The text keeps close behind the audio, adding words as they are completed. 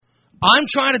I'm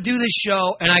trying to do this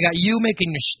show, and I got you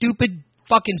making your stupid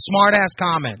fucking smart-ass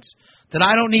comments that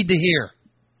I don't need to hear.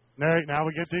 All right, now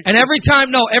we get to... And every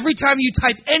time you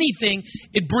type anything,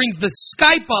 it brings the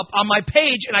Skype up on my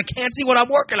page, and I can't see what I'm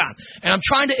working on. And I'm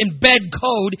trying to embed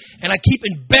code, and I keep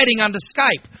embedding onto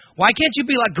Skype. Why can't you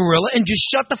be like Gorilla and just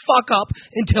shut the fuck up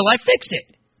until I fix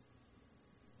it?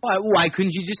 Why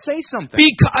couldn't you just say something?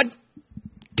 Because,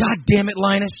 God damn it,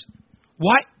 Linus.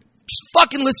 Why? Just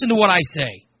fucking listen to what I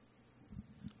say.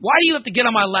 Why do you have to get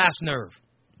on my last nerve?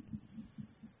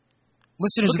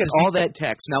 Listeners, look at all that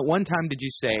text. Not one time did you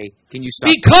say, can you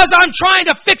stop? Because I'm trying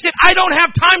to fix it. I don't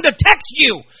have time to text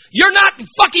you. You're not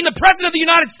fucking the President of the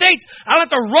United States. I don't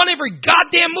have to run every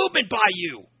goddamn movement by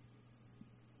you.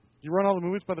 You run all the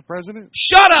movements by the President?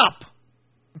 Shut up.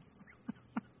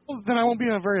 Well, then I won't be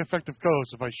a very effective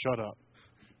co-host if I shut up.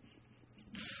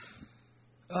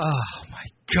 Oh, my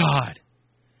God.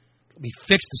 Let me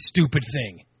fix the stupid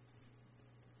thing.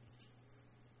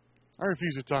 I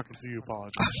refuse to talk to you,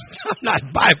 apologize. I'm not.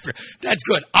 That's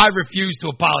good. I refuse to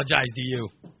apologize to you.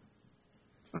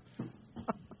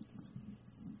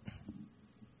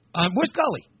 Where's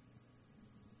Gully?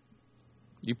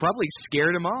 You probably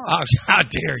scared him off. Oh, how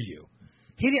dare you?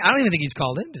 I don't even think he's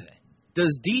called in today.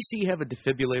 Does DC have a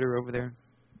defibrillator over there?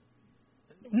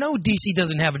 No, DC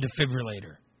doesn't have a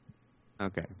defibrillator.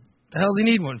 Okay. The hell does he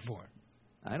need one for?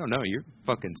 I don't know. You're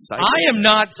fucking psycho. I am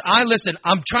not. Listen,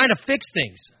 I'm trying to fix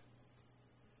things.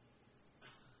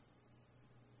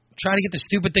 Trying to get the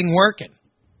stupid thing working.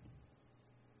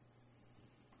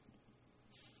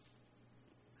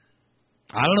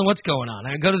 I don't know what's going on.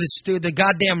 I go to the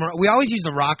goddamn. We always use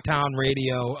the Rocktown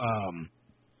Radio.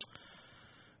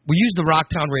 We use the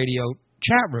Rocktown Radio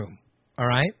chat room. All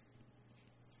right,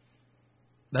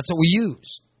 that's what we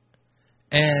use.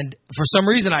 And for some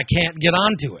reason, I can't get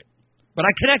onto it. But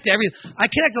I connect to I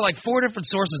connect to like 4 different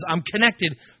sources. I'm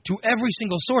connected to every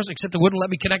single source except it wouldn't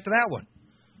let me connect to that one.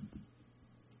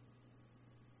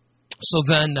 So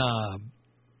then,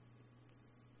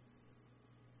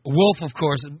 Wolf, of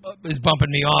course, is bumping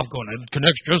me off, going, it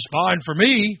connects just fine for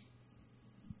me.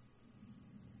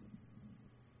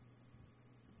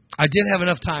 I did have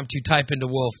enough time to type into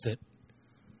Wolf that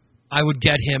I would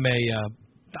get him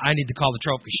I need to call the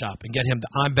trophy shop and get him the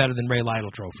I'm better than Ray Lytle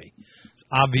trophy.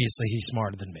 Obviously, he's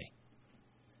smarter than me.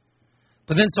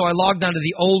 But then, so I logged onto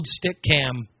the old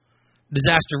Stickcam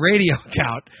Disaster Radio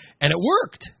account, and it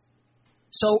worked.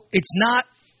 So it's not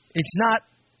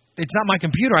my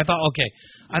computer. I thought,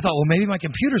 well, maybe my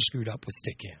computer screwed up with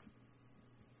Stickcam.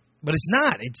 But it's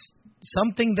not. It's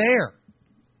something there.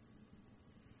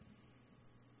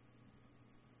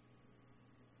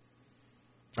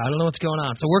 I don't know what's going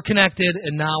on. So we're connected,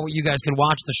 and now you guys can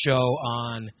watch the show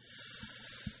on...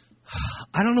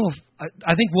 I don't know if...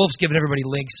 I think Wolf's giving everybody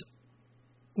links.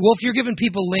 Wolf, you're giving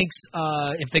people links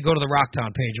if they go to the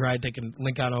Rocktown page, right? They can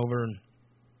link on over and...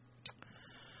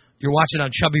 You're watching on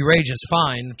Chubby Ray just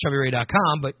fine,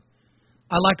 chubbyray.com, but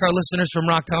I like our listeners from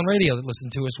Rocktown Radio that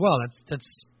listen to us well.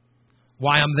 That's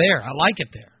why I'm there. I like it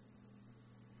there.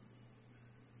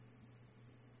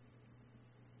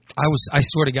 I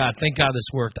swear to God, thank God this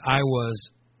worked. I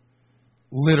was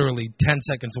literally 10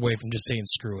 seconds away from just saying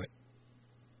screw it.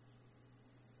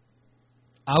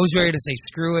 I was ready to say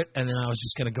screw it, and then I was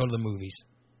just going to go to the movies.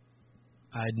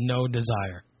 I had no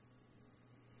desire.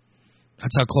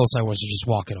 That's how close I was to just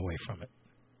walking away from it.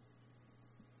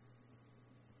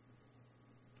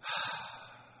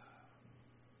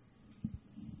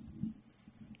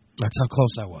 That's how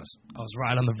close I was. I was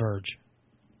right on the verge.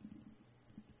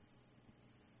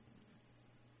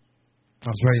 I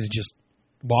was ready to just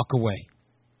walk away.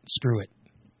 Screw it.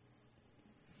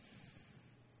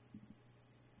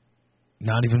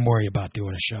 Not even worry about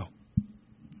doing a show.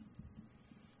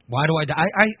 Why do I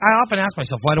often ask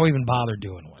myself, why do I even bother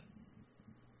doing one?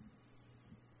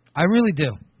 I really do.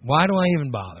 Why do I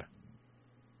even bother?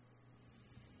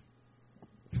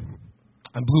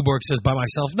 And Blueborg says, by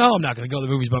myself? No, I'm not going to go to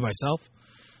the movies by myself.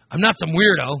 I'm not some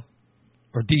weirdo.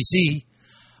 Or DC.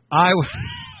 I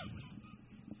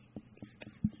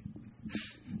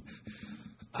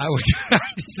would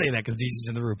just say that because DC's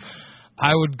in the room.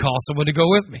 I would call someone to go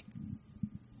with me.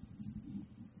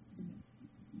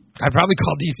 I'd probably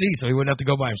call DC so he wouldn't have to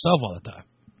go by himself all the time.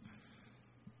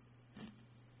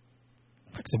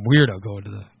 Like some weirdo going to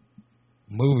the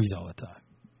movies all the time.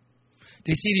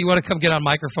 DC, do you want to come get on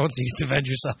microphone so you can defend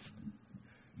yourself?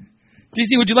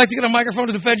 DC, would you like to get on microphone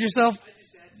to defend yourself? I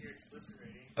just add to your explicit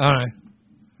rating. All right.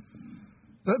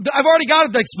 I've already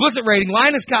got the explicit rating.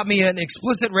 Linus got me an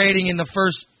explicit rating in the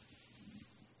first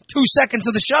 2 seconds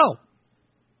of the show.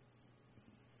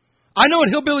 I know what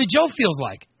Hillbilly Joe feels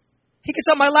like. He gets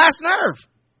on my last nerve.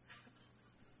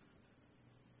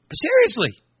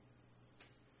 Seriously.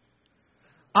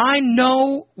 I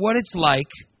know what it's like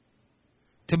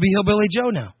to be Hillbilly Joe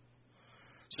now.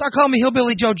 Start calling me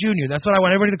Hillbilly Joe Jr. That's what I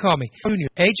want everybody to call me. Jr.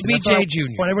 HBJ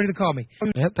Jr. I want everybody to call me.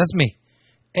 Yep, that's me.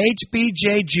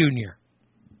 HBJ Jr.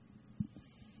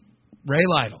 Ray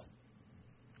Lytle.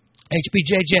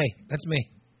 HBJJ. That's me.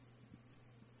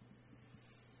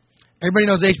 Everybody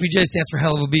knows HBJ stands for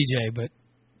Hell of a BJ, but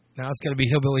now it's going to be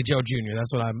Hillbilly Joe Jr.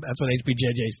 That's what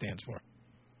HBJJ stands for.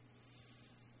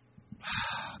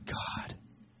 Oh, God.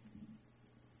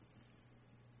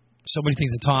 So many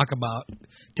things to talk about.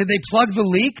 Did they plug the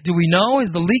leak? Do we know? Has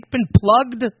the leak been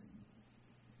plugged?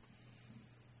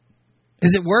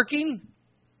 Is it working?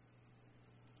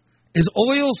 Is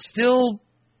oil still,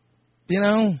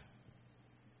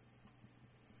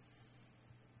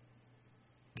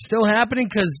 still happening?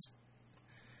 Because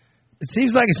it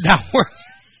seems like it's not working.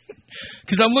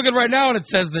 Because I'm looking right now and it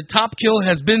says the Top Kill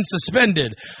has been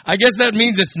suspended. I guess that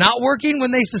means it's not working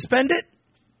when they suspend it?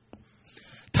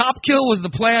 Top Kill was the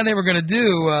plan they were going to do.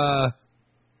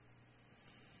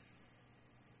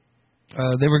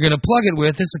 They were going to plug it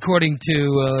with, this according to,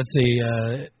 let's see,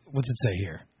 what's it say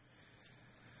here?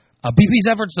 BP's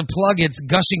efforts to plug its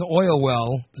gushing oil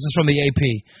well, this is from the AP.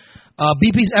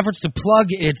 BP's efforts to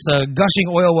plug its gushing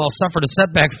oil well suffered a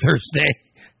setback Thursday.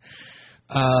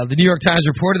 The New York Times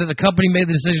reported that the company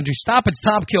made the decision to stop its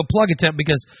Top Kill plug attempt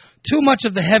because too much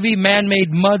of the heavy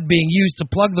man-made mud being used to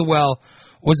plug the well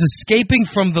was escaping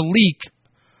from the leak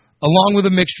along with a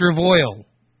mixture of oil.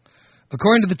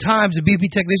 According to the Times, a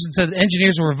BP technician said that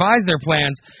engineers will revise their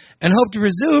plans and hope to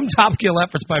resume Top Kill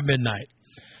efforts by midnight.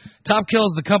 Top Kill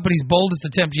is the company's boldest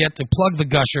attempt yet to plug the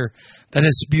gusher that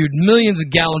has spewed millions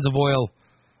of gallons of oil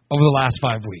over the last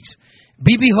 5 weeks.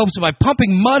 BP hopes that by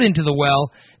pumping mud into the well,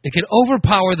 it can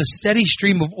overpower the steady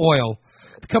stream of oil.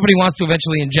 The company wants to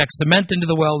eventually inject cement into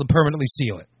the well to permanently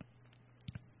seal it.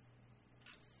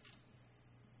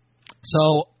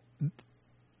 So,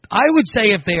 I would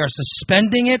say if they are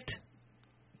suspending it,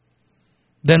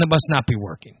 then it must not be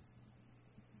working.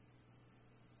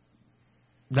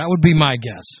 That would be my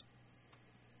guess.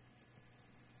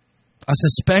 A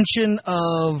suspension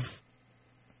of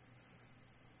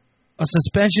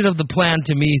the plan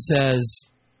to me says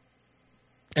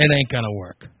it ain't going to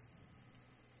work.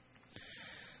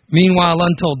 Meanwhile,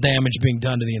 untold damage being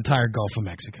done to the entire Gulf of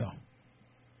Mexico.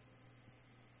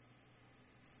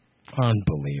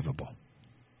 Unbelievable.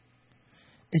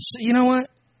 It's, you know what?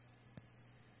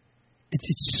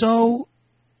 It's so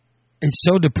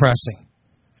depressing.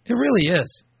 It really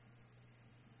is.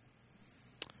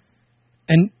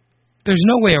 And there's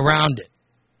no way around it.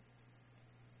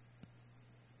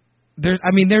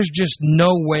 There's just no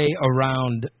way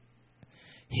around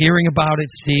hearing about it,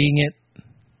 seeing it,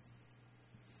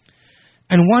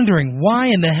 and wondering why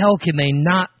in the hell can they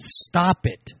not stop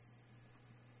it?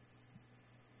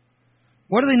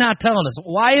 What are they not telling us?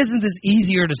 Why isn't this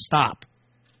easier to stop?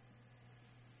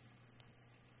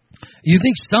 You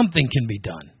think something can be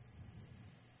done.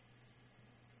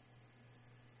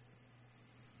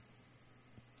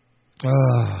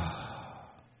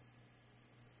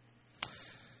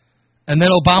 And then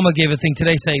Obama gave a thing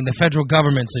today saying the federal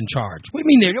government's in charge. What do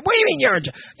you mean you're in charge?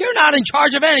 You're not in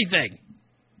charge of anything.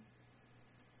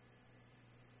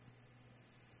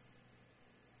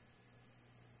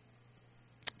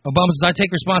 Obama says, I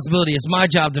take responsibility. It's my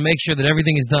job to make sure that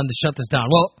everything is done to shut this down.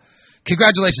 Well,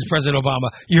 congratulations, President Obama.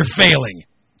 You're failing.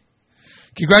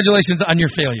 Congratulations on your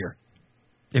failure.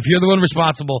 If you're the one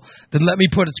responsible, then let me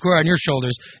put it square on your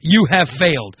shoulders. You have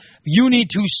failed. You need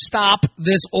to stop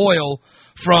this oil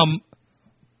from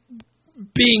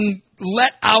being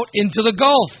let out into the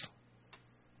Gulf.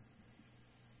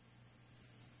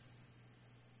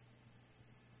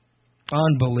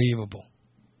 Unbelievable.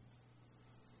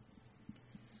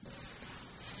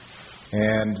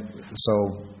 And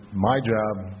so my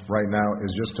job right now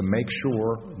is just to make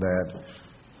sure that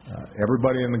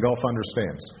everybody in the Gulf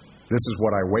understands. This is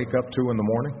what I wake up to in the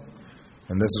morning,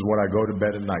 and this is what I go to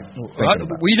bed at night thinking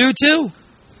about. We do too.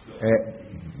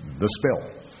 The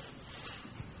spill.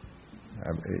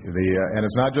 And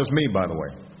it's not just me, by the way.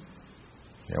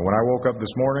 When I woke up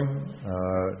this morning,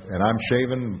 and I'm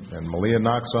shaving, and Malia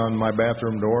knocks on my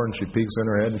bathroom door, and she peeks in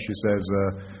her head, and she says,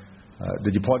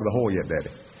 did you plug the hole yet,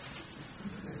 Daddy?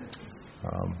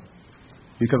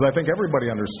 Because I think everybody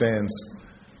understands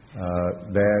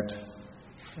that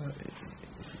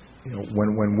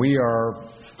when we are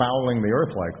fouling the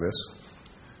earth like this,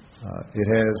 it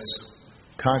has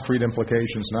concrete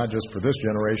implications not just for this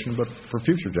generation, but for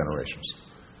future generations.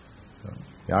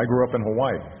 I grew up in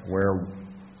Hawaii, where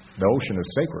the ocean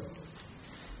is sacred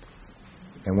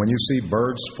And when you see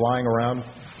birds flying around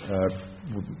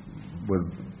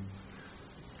with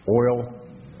oil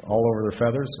all over their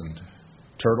feathers and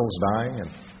turtles dying, and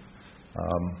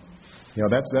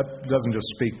that doesn't just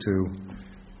speak to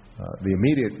the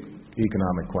immediate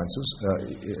economic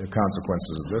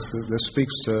consequences of this. This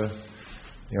speaks to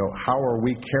how are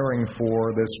we caring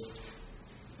for this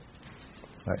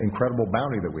incredible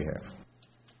bounty that we have.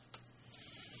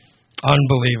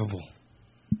 Unbelievable.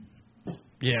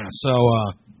 Yeah, so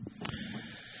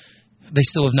they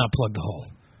still have not plugged the hole.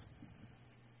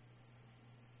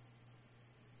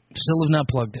 Still have not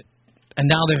plugged it. And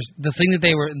now there's the thing that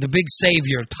they were, the big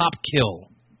savior, Top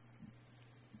Kill.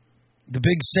 The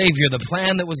big savior, the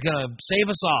plan that was going to save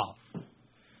us all,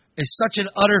 is such an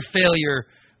utter failure,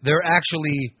 they're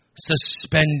actually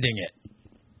suspending it.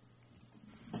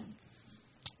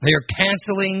 They are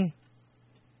canceling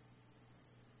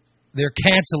the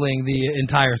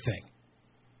entire thing.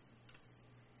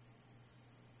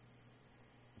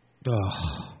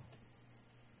 Oh.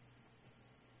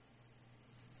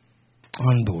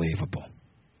 Unbelievable.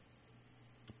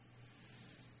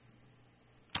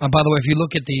 By the way, if you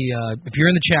look at if you're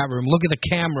in the chat room, look at the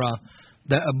camera.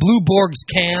 The Blue Borg's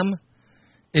cam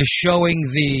is showing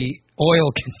the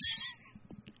oil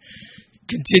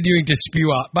continuing to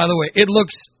spew out. By the way, it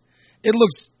looks a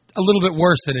little bit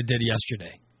worse than it did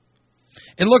yesterday.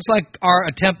 It looks like our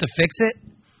attempt to fix it.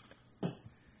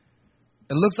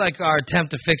 It looks like our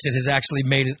attempt to fix it has actually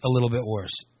made it a little bit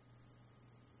worse.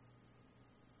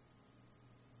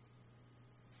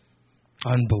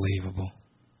 Unbelievable.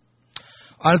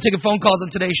 I'll take a phone calls on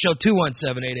today's show,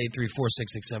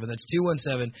 217-883-4667. That's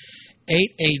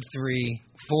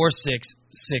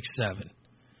 217-883-4667.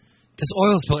 This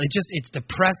oil spill, it's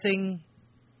depressing.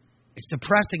 It's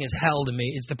depressing as hell to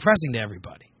me. It's depressing to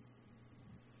everybody.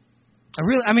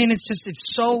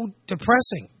 It's so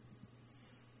depressing.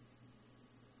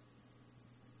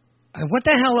 And what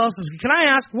the hell else can I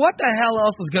ask, what the hell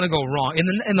else is going to go wrong?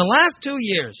 In the last 2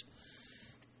 years,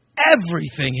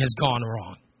 everything has gone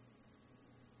wrong.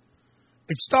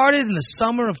 It started in the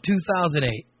summer of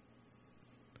 2008.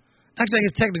 Actually, I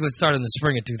guess technically it started in the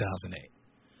spring of 2008.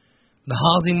 The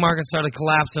housing market started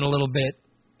collapsing a little bit.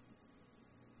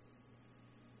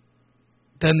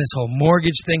 Then this whole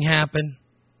mortgage thing happened.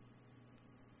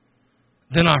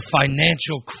 Then our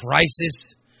financial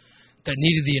crisis that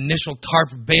needed the initial TARP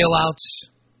bailouts,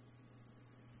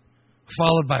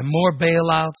 followed by more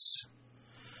bailouts,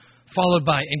 followed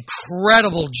by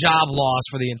incredible job loss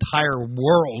for the entire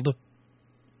world.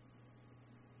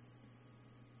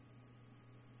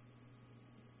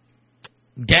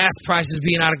 Gas prices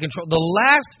being out of control. The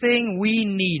last thing we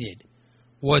needed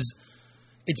was,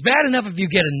 it's bad enough if you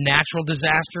get a natural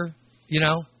disaster,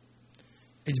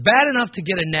 It's bad enough to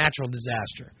get a natural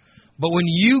disaster. But when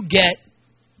you get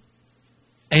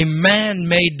a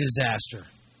man-made disaster,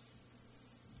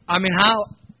 how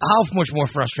much more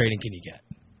frustrating can you get?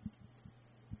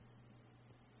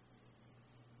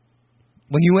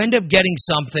 When you end up getting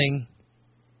something,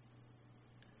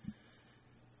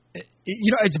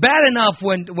 it's bad enough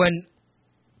when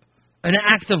an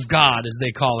act of God, as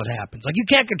they call it, happens. Like, you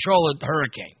can't control a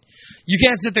hurricane. You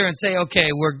can't sit there and say,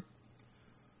 okay, we're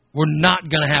not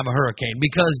going to have a hurricane,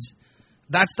 because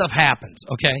that stuff happens,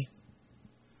 okay?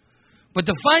 But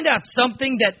to find out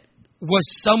something that was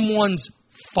someone's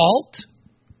fault,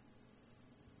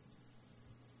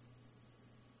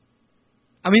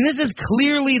 this is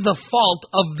clearly the fault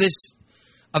of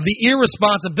the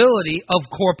irresponsibility of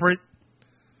corporate,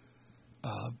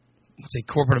 let's say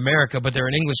corporate America, but they're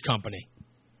an English company.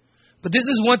 But this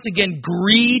is once again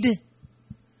greed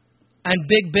and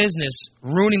big business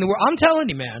ruining the world. I'm telling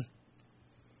you, man.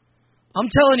 I'm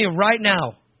telling you right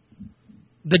now.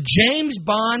 The James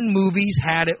Bond movies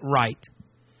had it right.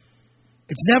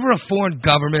 It's never a foreign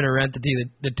government or entity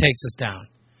that takes us down.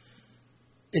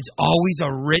 It's always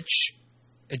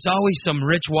some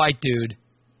rich white dude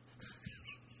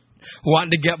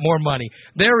wanting to get more money.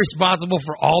 They're responsible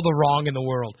for all the wrong in the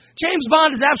world. James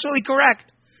Bond is absolutely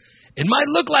correct. It might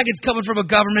look like it's coming from a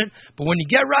government, but when you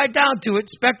get right down to it,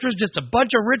 Spectre's just a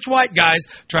bunch of rich white guys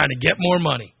trying to get more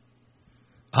money.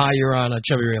 Hi, you're on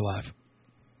Chubby Ray Live.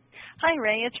 Hi,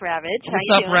 Ray. It's Ravage. What's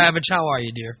up, Ravage? How are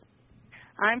you, dear?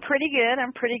 I'm pretty good.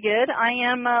 I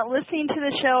am listening to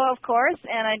the show, of course,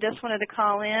 and I just wanted to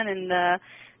call in and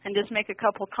just make a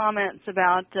couple comments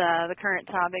about the current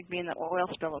topic, being the oil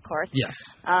spill, of course. Yes.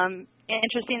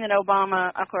 Interesting that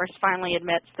Obama, of course, finally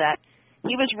admits that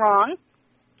he was wrong,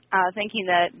 thinking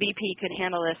that BP could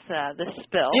handle this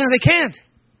spill. Yeah, they can't.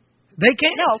 They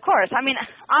can't. No, of course. I mean,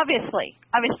 obviously.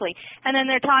 And then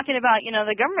they're talking about,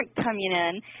 the government coming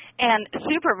in and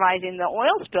supervising the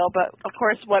oil spill. But, of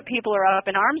course, what people are up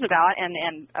in arms about,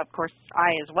 and of course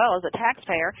I as well as a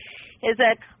taxpayer, is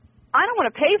that I don't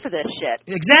want to pay for this shit.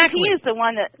 Exactly. He is the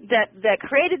one that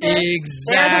created this.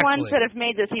 Exactly. They're the ones that have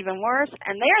made this even worse,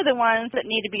 and they're the ones that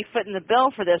need to be footing the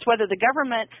bill for this, whether the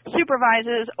government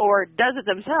supervises or does it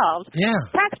themselves. Yeah.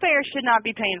 Taxpayers should not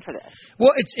be paying for this.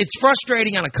 Well, it's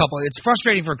frustrating on It's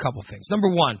frustrating for a couple things. Number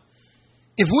one,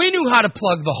 if we knew how to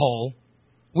plug the hole,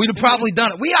 we'd have probably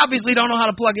done it. We obviously don't know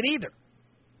how to plug it either.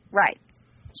 Right.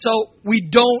 So we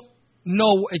don't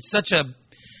know. It's such a...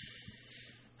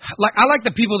 I like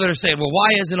the people that are saying, well,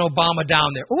 why isn't Obama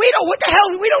down there? Well, what the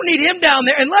hell? We don't need him down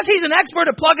there. Unless he's an expert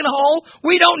at plugging a hole,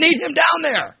 we don't need him down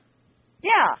there.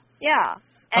 Yeah.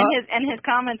 And his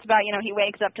comments about, he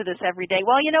wakes up to this every day.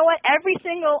 Well, you know what? Every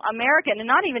single American, and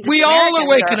not even just we all are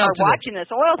waking up to watching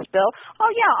this oil spill. Oh,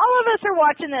 yeah, all of us are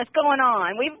watching this going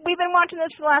on. We've been watching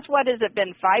this for the last, what has it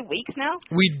been, 5 weeks now?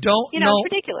 We don't know. It's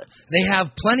ridiculous. They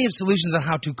have plenty of solutions on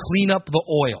how to clean up the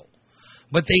oil.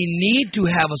 But they need to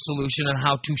have a solution on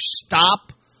how to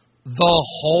stop the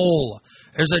hole.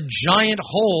 There's a giant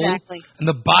hole in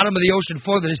the bottom of the ocean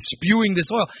floor that is spewing this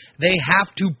oil. They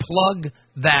have to plug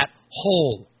that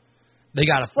hole. They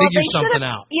got to figure something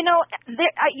out.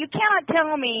 You cannot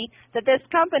tell me that this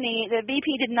company, the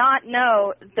BP, did not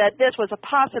know that this was a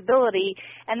possibility,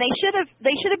 and they should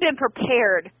have been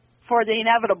prepared for the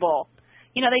inevitable.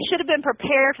 They should have been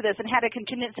prepared for this and had a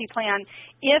contingency plan.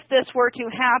 If this were to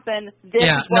happen, this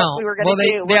is what we were going to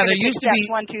do. There used to be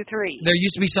 1, 2, 3. There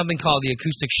used to be something called the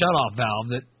acoustic shutoff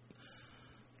valve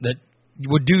that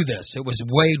would do this. It was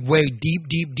way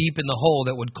deep in the hole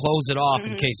that would close it off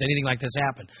in case anything like this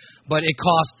happened. But it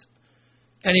cost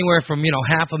anywhere from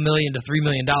 $500,000 to $3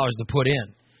 million to put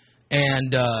in,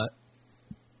 and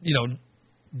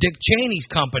Dick Cheney's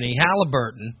company,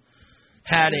 Halliburton,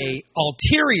 had a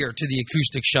ulterior to the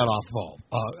acoustic shutoff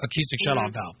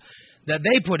valve that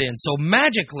they put in. So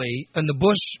magically, in the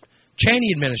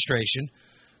Bush-Cheney administration,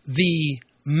 the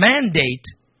mandate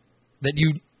that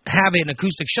you have an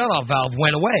acoustic shutoff valve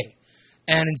went away,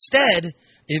 and instead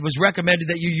it was recommended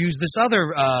that you use this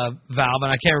other valve,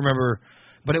 and I can't remember,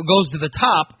 but it goes to the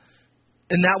top,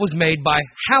 and that was made by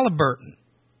Halliburton.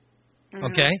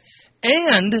 Okay,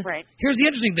 and here's the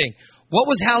interesting thing: what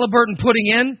was Halliburton putting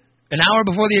in an hour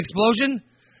before the explosion?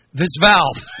 This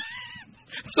valve.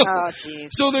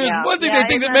 So there's one thing they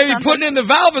think that maybe putting in the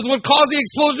valve is what caused the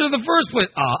explosion in the first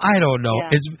place. I don't know.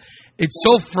 Yeah. It's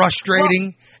so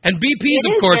frustrating. And BP's,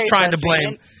 of course, trying to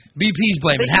blame. BP's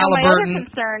blaming Halliburton.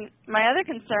 My other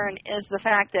concern is the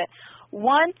fact that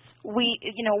once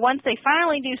they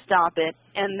finally do stop it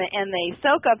and they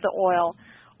soak up the oil,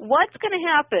 what's going to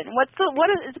happen? What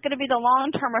is going to be the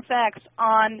long-term effects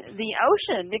on the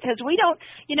ocean? Because we don't,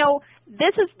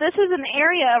 this is an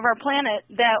area of our planet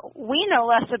that we know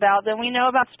less about than we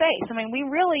know about space. I mean, we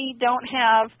really don't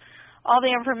have all the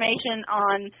information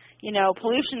on,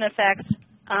 pollution effects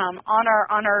on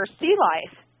our sea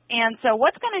life. And so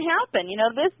what's going to happen?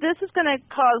 This is going to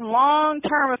cause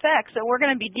long-term effects that we're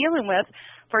going to be dealing with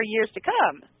for years to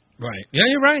come. Right. Yeah,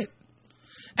 you're right.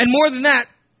 And more than that,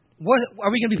 what are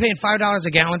we going to be paying $5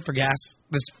 a gallon for gas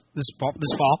this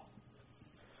fall?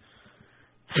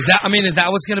 Is that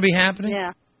what's going to be happening?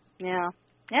 Yeah.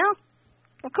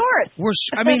 Of course. We're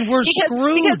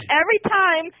screwed. Because every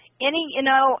time any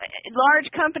large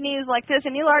companies like this,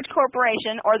 any large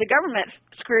corporation or the government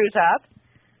screws up,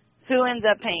 who ends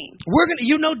up paying? We're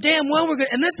gonna, damn well we're gonna.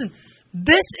 And listen,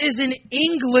 this is an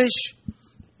English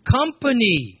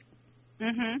company.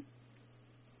 Mhm.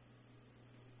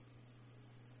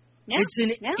 Yeah, it's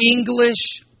an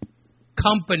English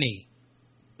company.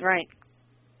 Right.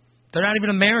 They're not even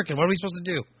American. What are we supposed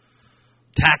to do?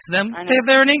 Tax them?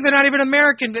 They're not even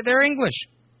American. They're English.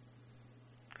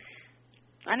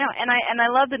 I know, and I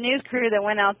love the news crew that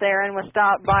went out there and was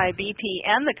stopped by BP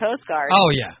and the Coast Guard. Oh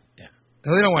yeah. They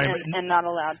don't want anybody, and not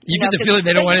allowed. You get the feeling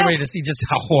they don't want anybody to see just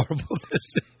how horrible this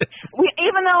is.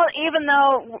 Even though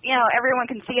everyone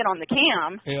can see it on the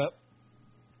cam. Yep.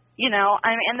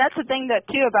 And that's the thing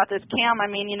too about this cam. I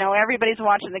mean, everybody's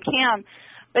watching the cam,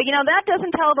 but that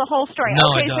doesn't tell the whole story. No,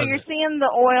 okay, it doesn't. So you're seeing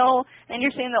the oil and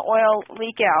you're seeing the oil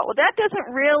leak out. Well, that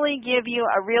doesn't really give you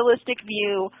a realistic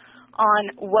view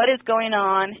on what is going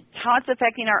on, how it's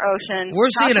affecting our ocean. We're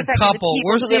seeing a couple.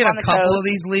 We're seeing a couple of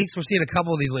these leaks. We're seeing a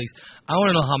couple of these leaks. I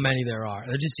want to know how many there are.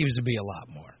 There just seems to be a lot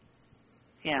more.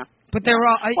 Yeah. But they're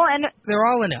all. They're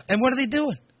all in it. And what are they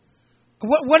doing?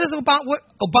 What is about? What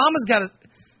Obama's got to?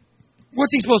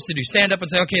 What's he supposed to do? Stand up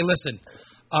and say, "Okay, listen,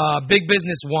 big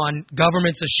business won.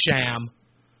 Government's a sham.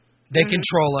 They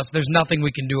control us. There's nothing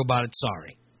we can do about it.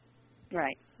 Sorry.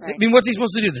 Right. I mean, what's he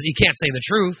supposed to do? He can't say the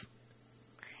truth.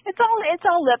 It's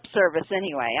all lip service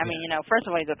anyway. I mean, first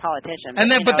of all, he's a politician.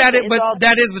 And then, that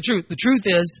is the truth. The truth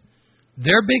is,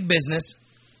 they're big business.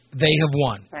 They have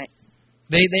won. Right.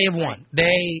 They have won.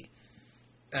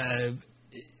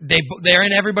 They're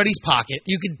in everybody's pocket.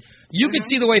 You could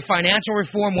see the way financial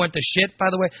reform went to shit. By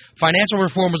the way, financial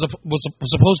reform was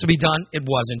supposed to be done. It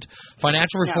wasn't.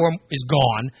 Financial reform is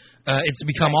gone. It's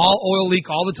become all oil leak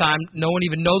all the time. No one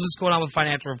even knows what's going on with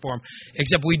financial reform,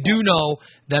 except we do know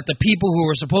that the people who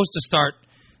are supposed to start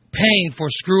paying for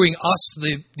screwing us,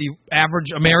 the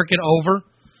average American, over,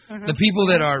 the people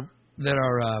that are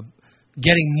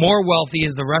getting more wealthy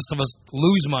as the rest of us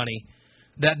lose money,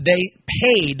 that they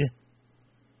paid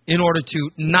in order to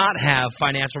not have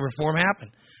financial reform happen.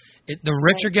 The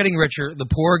rich are getting richer, the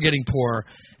poor are getting poorer,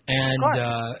 and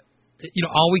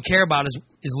all we care about is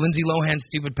Lindsay Lohan's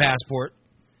stupid passport.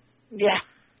 Yeah.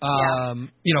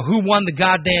 Who won the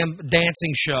goddamn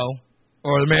dancing show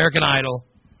or American Idol?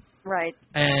 Right.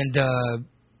 And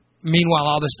meanwhile,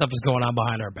 all this stuff is going on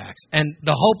behind our backs. And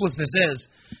the hopelessness is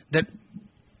that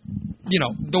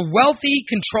the wealthy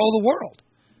control the world.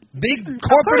 Big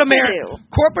corporate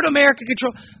America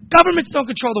control. Governments don't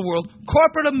control the world.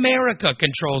 Corporate America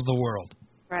controls the world.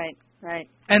 Right.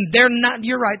 And they're not.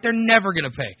 You're right. They're never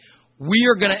going to pay. We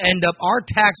are going to end up. Our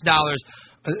tax dollars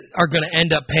are going to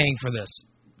end up paying for this.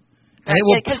 And it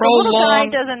will prolong. The little guy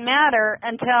doesn't matter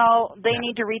until they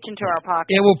need to reach into our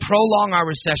pocket. It will prolong our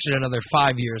recession another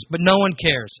 5 years, but no one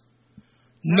cares.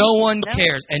 No one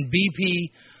cares. And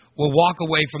BP will walk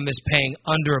away from this paying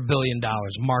under $1 billion.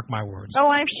 Mark my words. Oh,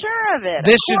 I'm sure of it.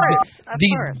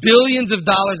 These billions of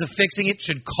dollars of fixing it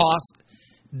should cost.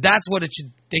 That's what it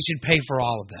should. They should pay for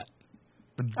all of that.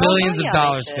 The billions of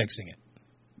dollars fixing it.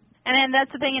 And that's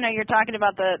the thing. You're talking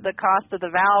about the cost of the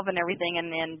valve and everything,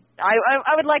 and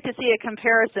I would like to see a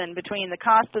comparison between the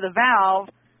cost of the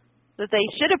valve that they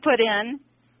should have put in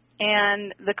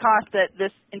and the cost that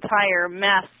this entire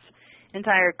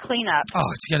cleanup. Oh,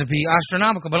 it's going to be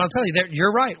astronomical. But I'll tell you,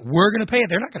 you're right. We're going to pay it.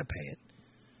 They're not going to pay it.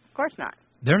 Of course not.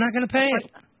 They're not going to pay it.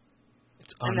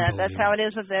 It's unbelievable. And that's how it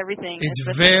is with everything. It's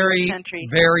very,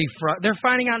 very. They're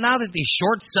finding out now that these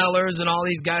short sellers and all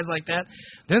these guys like that,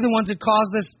 they're the ones that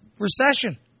caused this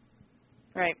recession.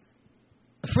 Right.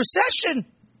 Recession.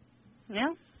 Yeah.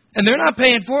 And they're not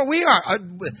paying for it. We are.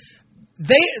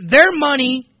 Their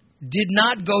money did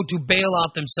not go to bail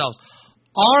out themselves.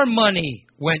 Our money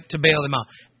went to bail them out.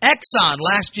 Exxon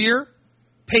last year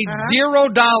paid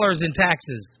 $0 in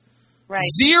taxes. Right.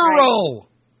 $0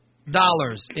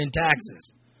 in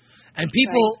taxes. And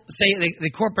people say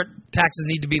the corporate taxes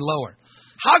need to be lower.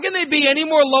 How can they be any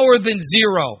more lower than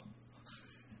 0?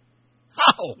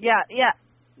 How? Yeah.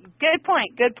 Good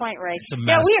point, Ray. It's a mess.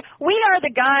 Yeah, we are the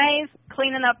guys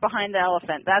cleaning up behind the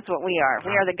elephant. That's what we are.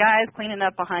 We are the guys cleaning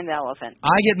up behind the elephant.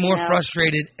 I get more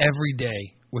frustrated every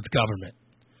day with government.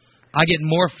 I get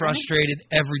more frustrated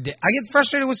every day. I get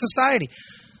frustrated with society.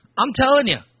 I'm telling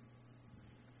you,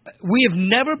 we have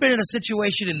never been in a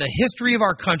situation in the history of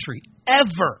our country,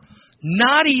 ever,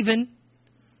 not even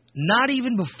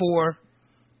before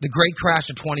the great crash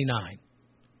of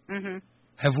 29,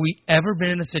 have we ever been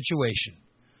in a situation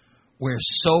where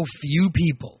so few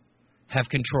people have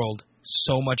controlled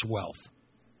so much wealth.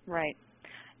 Right.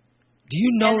 Do you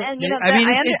know?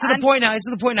 It's to the point now. It's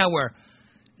to the point now where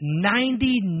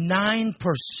 99%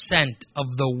 of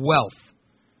the wealth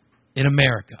in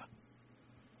America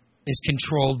is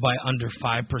controlled by under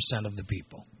 5% of the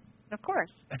people. Of course.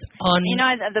 That's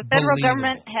unbelievable. The federal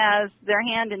government has their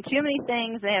hand in too many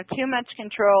things. They have too much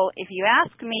control. If you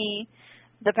ask me,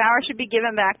 the power should be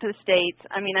given back to the states.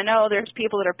 I mean, I know there's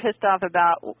people that are pissed off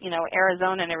about,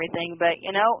 Arizona and everything, but,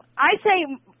 I say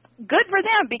good for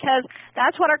them because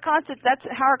that's how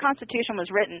our Constitution was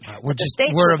written. We're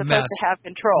supposed to have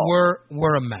control.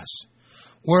 We're a mess.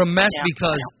 We're a mess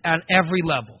because on every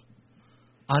level,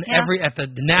 at the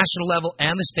national level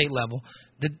and the state level,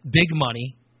 the big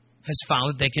money has found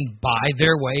that they can buy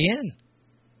their way in.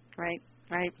 Right.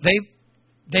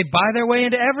 They buy their way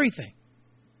into everything.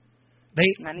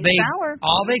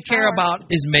 All they care about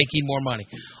is making more money.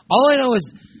 All I know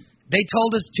is they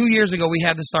told us 2 years ago we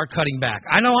had to start cutting back.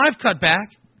 I know I've cut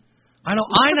back. I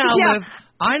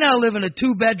now live in a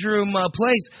 2-bedroom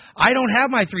place. I don't have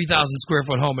my 3,000 square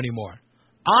foot home anymore.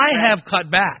 I have cut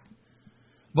back.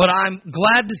 But I'm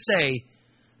glad to say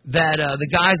that the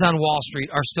guys on Wall Street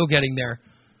are still getting their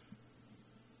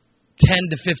 $10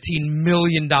 to $15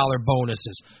 million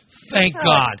bonuses. Thank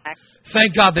God.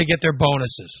 Thank God they get their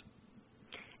bonuses.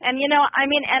 And I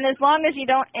mean, and as long as you've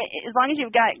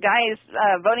got guys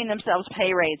voting themselves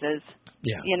pay raises,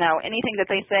 Yeah. Anything that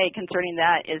they say concerning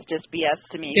that is just BS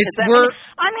to me. We're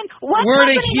what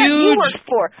at a company have you worked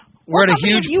for? We're at a What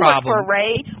company huge have you worked problem. for,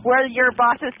 Ray, where your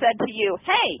boss has said to you,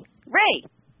 "Hey, Ray,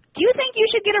 do you think you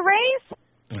should get a raise?"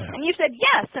 Yeah. And you said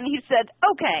yes, and he said,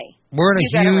 "Okay." We're at you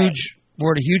got a raise.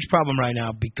 we're at a huge problem right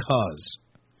now because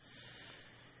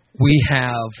we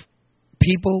have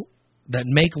people that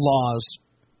make laws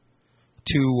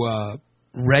to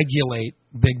regulate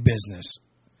big business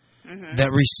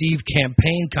that receive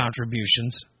campaign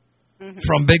contributions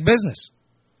from big business.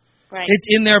 Right. It's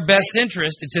in their best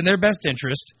interest. It's in their best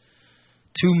interest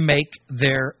to make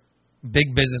their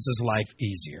big business's life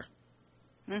easier.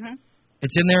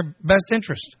 It's in their best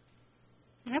interest.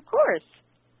 Of course.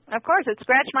 It's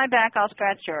scratch my back, I'll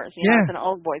scratch yours. It's an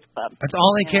old boys club. That's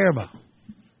all they care about.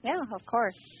 Yeah, of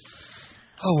course.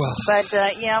 Oh well. But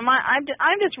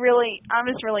I'm just really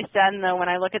saddened though when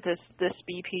I look at this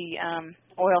BP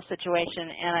oil situation,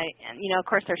 and of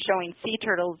course they're showing sea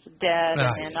turtles dead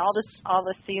and all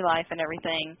the sea life and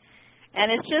everything,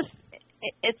 and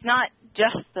it's not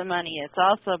just the money, it's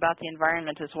also about the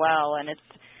environment as well, and it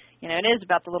is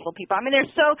about the little people. I mean,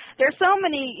 there's so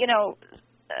many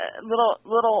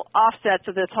little offsets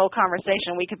of this whole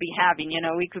conversation we could be having.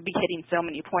 We could be hitting so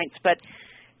many points, but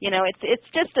it's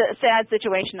just a sad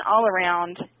situation all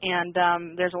around, and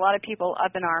there's a lot of people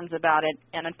up in arms about it.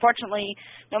 And unfortunately,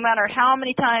 no matter how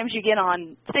many times you get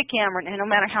on stick camera, and no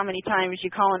matter how many times you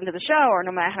call into the show, or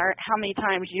no matter how many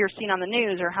times you're seen on the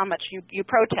news, or how much you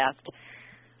protest,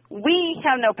 we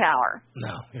have no power.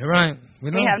 No, you're right.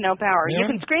 We have no power. Yeah. You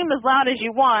can scream as loud as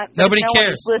you want, but nobody no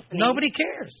cares. one is listening. Nobody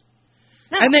cares.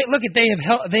 No. And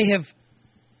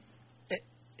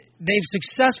they've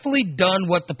successfully done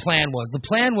what the plan was. The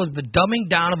plan was the dumbing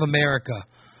down of America.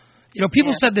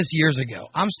 People said this years ago.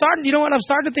 I'm starting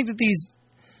to think that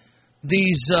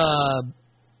these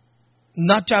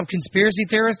nut job conspiracy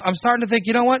theorists, I'm starting to think,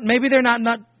 you know what? Maybe they're not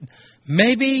nut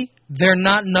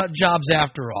jobs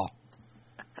after all.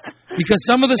 Because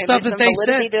some of the stuff that they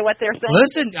said, to what they're saying.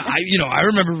 listen, I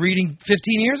remember reading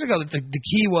 15 years ago that the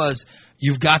key was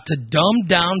you've got to dumb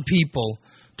down people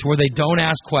to where they don't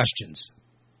ask questions.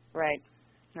 Right.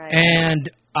 And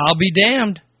I'll be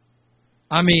damned.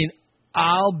 I mean,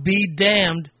 I'll be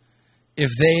damned if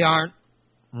they aren't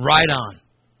right on.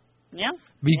 Yeah.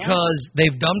 Because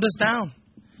they've dumbed us down.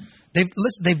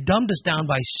 They've dumbed us down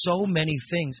by so many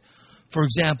things. For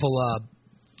example,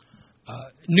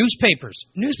 newspapers.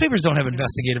 Newspapers don't have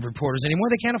investigative reporters anymore.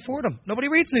 They can't afford them. Nobody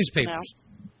reads newspapers.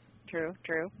 No.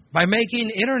 True. By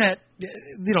making internet,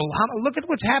 look at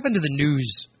what's happened to the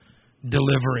news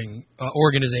delivering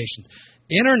organizations.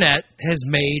 Internet has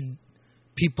made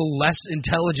people less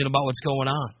intelligent about what's going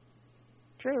on.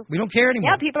 True. We don't care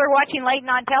anymore. Yeah, people are watching late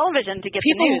night television to get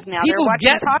the news now. They're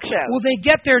watching talk shows. Well, they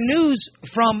get their news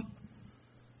from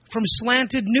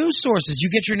slanted news sources. You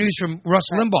get your news from Rush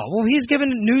Limbaugh. Well, he's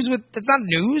given news that's not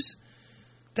news.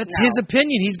 That's his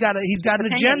opinion. He's got an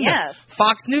agenda. Yes.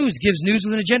 Fox News gives news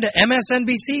with an agenda.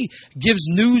 MSNBC gives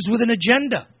news with an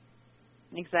agenda.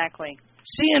 Exactly.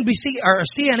 CNBC or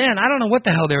CNN, I don't know what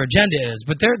the hell their agenda is,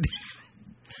 but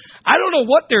I don't know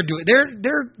what they're doing.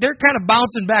 They're kind of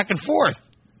bouncing back and forth.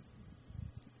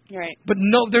 Right. But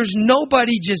there's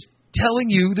nobody just telling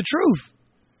you the truth.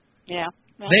 Yeah.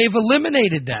 They've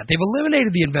eliminated that. They've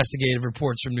eliminated the investigative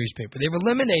reports from newspaper. They've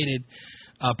eliminated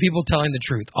people telling the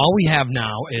truth. All we have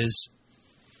now is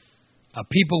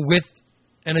people with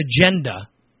an agenda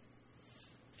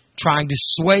trying to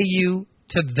sway you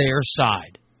to their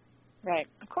side. Right,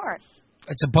 of course.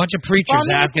 It's a bunch of preachers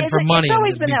asking for money to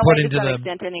be put into the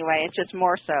extent anyway. It's just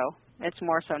more so. It's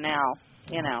more so now.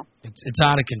 It's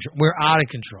out of control. We're out of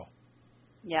control.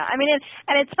 Yeah, I mean,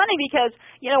 and it's funny because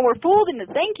we're fooled into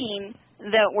thinking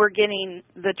that we're getting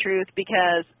the truth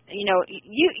because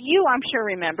you I'm sure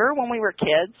remember when we were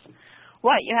kids.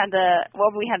 We had the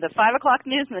 5:00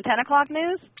 news and the 10:00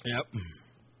 news. Yep.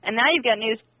 And now you've got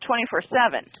news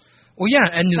 24/7. Well,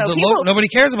 yeah, and so nobody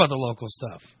cares about the local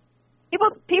stuff.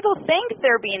 People think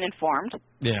they're being informed.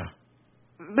 Yeah.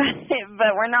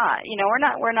 But we're not.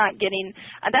 We're not getting.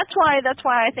 That's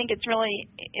why I think it's really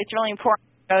important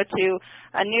to go to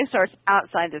a news source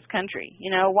outside this country.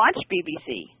 Watch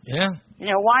BBC. Yeah.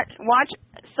 Watch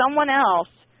someone else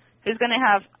who's going to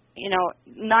have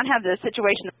not have the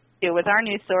situation with our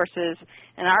news sources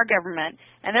and our government,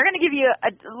 and they're going to give you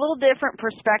a little different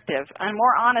perspective, a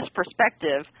more honest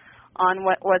perspective on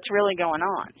what's really going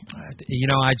on.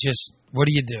 What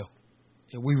do you do?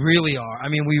 We really are. I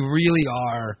mean, we really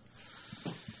are.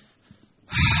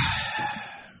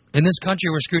 In this country,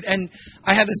 we're screwed. And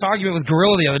I had this argument with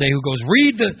Gorilla the other day who goes,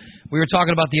 we were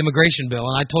talking about the immigration bill,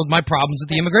 and I told my problems with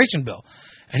the immigration bill.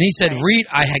 And he said,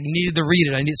 I needed to read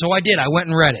it. So I did. I went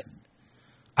and read it.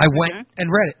 I went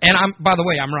and read it. And by the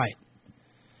way, I'm right.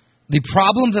 The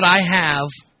problem that I have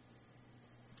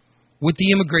with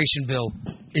the immigration bill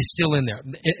is still in there.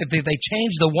 If they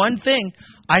change the one thing,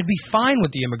 I'd be fine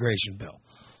with the immigration bill.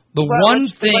 The one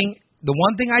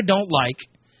thing I don't like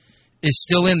is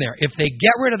still in there. If they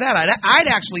get rid of that, I'd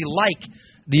actually like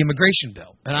the immigration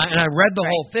bill. And I read the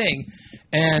whole thing,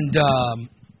 and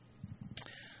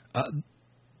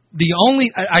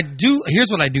here's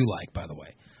what I do like, by the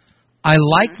way. I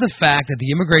like the fact that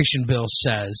the immigration bill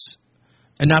says,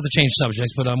 and not to change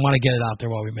subjects, but I want to get it out there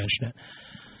while we mention it.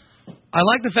 I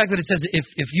like the fact that it says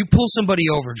if you pull somebody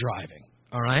over driving,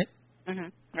 all right? Mm-hmm.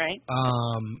 Right.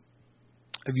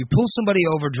 If you pull somebody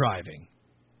over driving,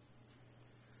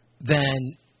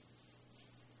 then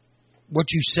what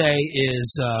you say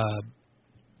is,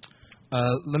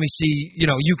 let me see,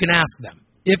 you can ask them.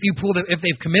 If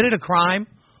they've committed a crime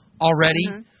already,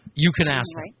 you can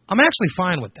ask them. I'm actually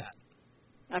fine with that.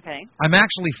 Okay. I'm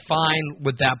actually fine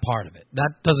with that part of it.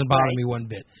 That doesn't bother me one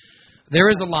bit. There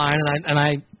is a line, and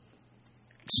I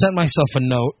sent myself a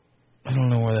note. I don't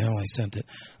know where the hell I sent it.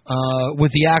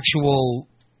 With the actual,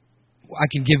 I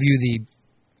can give you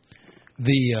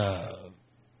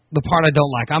the part I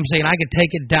don't like. I'm saying I could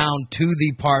take it down to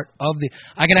the part of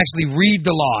I can actually read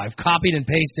the law. I've copied and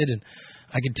pasted, and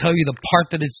I can tell you the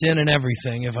part that it's in and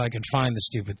everything if I can find the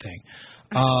stupid thing.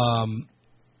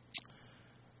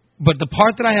 But the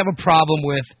part that I have a problem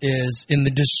with is in the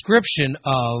description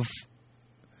of,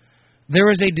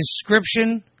 there is a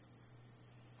description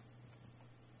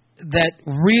that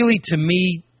really, to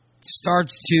me,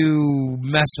 starts to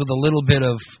mess with a little bit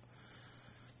of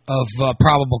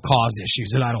probable cause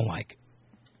issues that I don't like.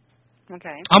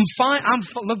 Okay. I'm fine.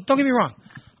 Look, don't get me wrong.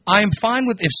 I am fine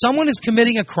with if someone is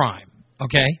committing a crime.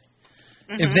 Okay.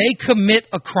 If they commit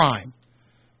a crime,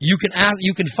 you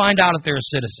can find out if they're a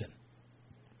citizen.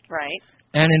 Right.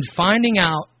 And in finding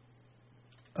out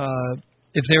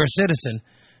if they're a citizen,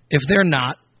 if they're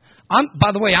not,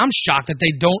 by the way, I'm shocked that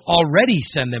they don't already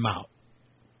send them out.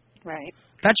 Right.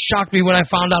 That shocked me when I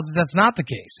found out that that's not the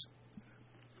case.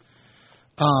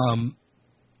 And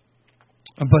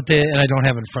I don't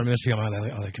have it in front of me. It must be on my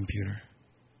other computer.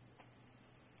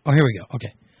 Oh, here we go.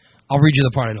 Okay. I'll read you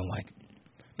the part I don't like.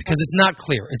 Because it's not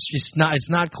clear. It's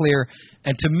not clear.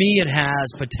 And to me, it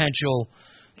has potential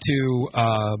to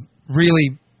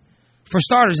really, for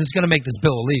starters, it's going to make this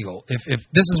bill illegal. If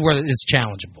this is where it's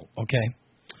challengeable, okay?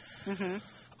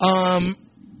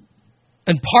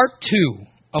 In part 2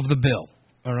 of the bill,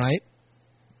 all right?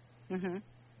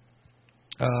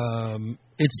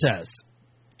 It says,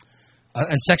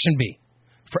 in Section B,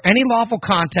 for any lawful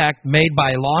contact made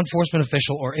by a law enforcement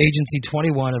official or agency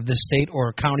 21 of this state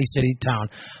or county, city, town,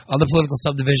 other political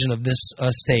subdivision of this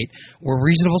state, where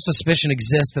reasonable suspicion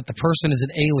exists that the person is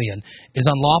an alien, is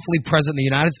unlawfully present in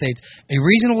the United States, a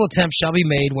reasonable attempt shall be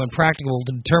made when practicable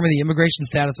to determine the immigration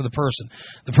status of the person.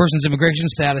 The person's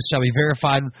immigration status shall be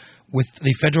verified with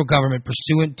the federal government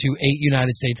pursuant to 8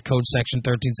 United States Code Section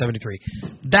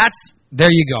 1373. There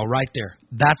you go, right there.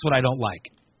 That's what I don't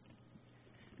like.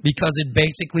 Because it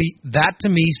basically, that to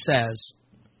me says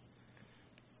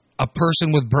a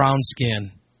person with brown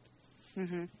skin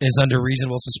is under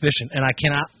reasonable suspicion. And I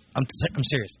cannot, I'm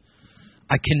serious,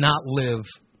 I cannot live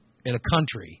in a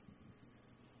country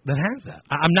that has that.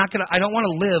 I don't want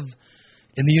to live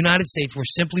in the United States where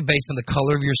simply based on the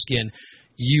color of your skin,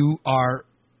 you are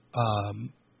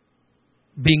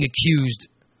being accused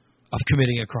of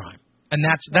committing a crime. And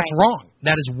that's wrong.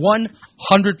 That is 100%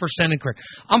 incorrect.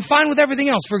 I'm fine with everything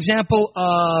else. For example,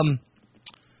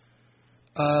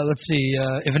 let's see.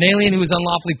 If an alien who is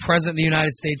unlawfully present in the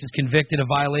United States is convicted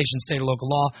of violation of state or local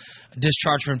law,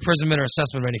 discharged for imprisonment or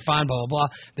assessment of any fine, blah,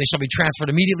 blah, blah, they shall be transferred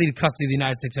immediately to custody of the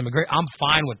United States immigration. I'm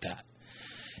fine with that.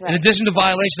 Right. In addition to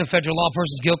violation of federal law, a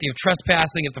person is guilty of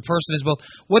trespassing if the person is both.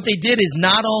 What they did is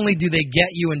not only do they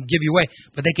get you and give you away,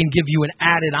 but they can give you an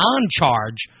added-on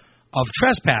charge of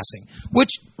trespassing, which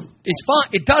is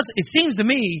fine. It seems to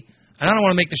me, and I don't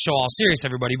want to make the show all serious,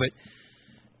 everybody, but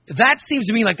that seems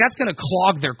to me like that's going to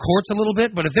clog their courts a little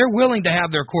bit. But if they're willing to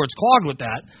have their courts clogged with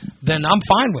that, then I'm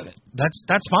fine with it.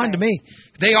 That's fine to me.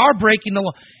 They are breaking the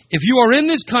law. If you are in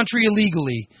this country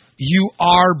illegally, you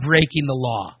are breaking the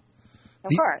law.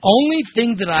 The only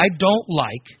thing that I don't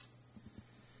like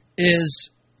is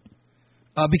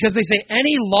because they say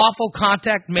any lawful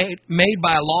contact made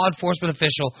by a law enforcement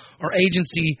official or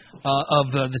agency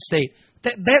of the state.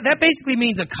 That basically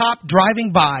means a cop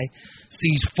driving by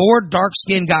sees 4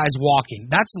 dark-skinned guys walking,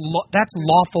 that's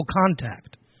lawful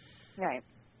contact. Right.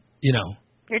 You know.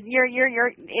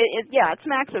 Yeah, it's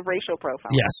max of racial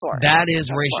profiling. Yes, that is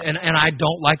racial, and I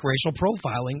don't like racial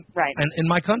profiling. Right. In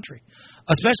my country,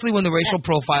 especially when the racial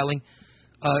profiling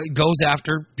goes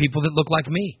after people that look like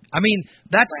me. I mean,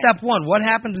 that's step 1. What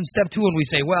happens in step 2 when we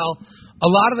say, well, a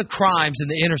lot of the crimes in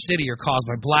the inner city are caused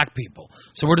by black people,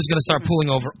 so we're just going to start pulling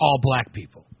over all black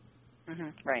people.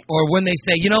 Right. Or when they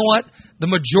say, you know what, the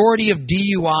majority of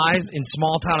DUIs in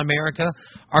small-town America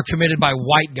are committed by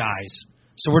white guys,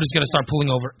 so we're just going to start pulling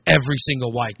over every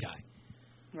single white guy.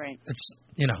 Right. It's,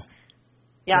 you know.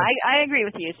 Yeah, I agree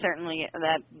with you. Certainly,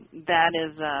 that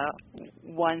is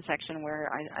one section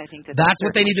where I think that's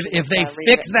what they need to. If they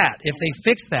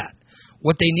fix that,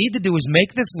 what they need to do is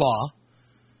make this law.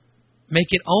 Make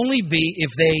it only be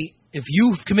if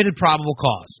you've committed probable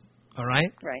cause. All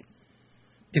right. Right.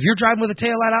 If you're driving with a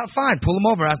taillight out, fine, pull them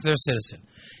over, ask they're a citizen.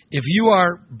 If you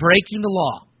are breaking the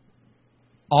law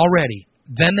already,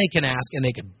 then they can ask and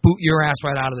they can boot your ass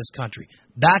right out of this country.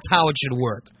 That's how it should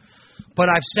work. But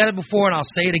I've said it before and I'll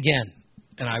say it again,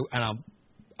 and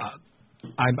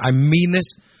I mean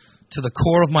this to the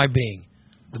core of my being.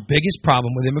 The biggest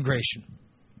problem with immigration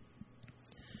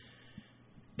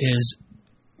is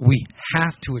we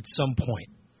have to at some point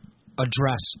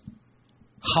address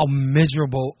how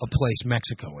miserable a place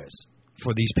Mexico is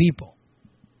for these people.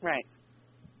 Right.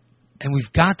 And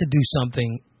we've got to do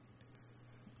something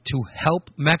to help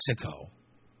Mexico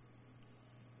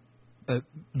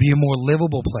be a more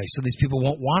livable place so these people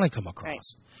won't want to come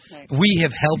across. Right. We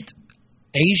have helped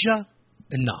Asia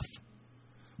enough.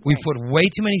 We've put way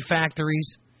too many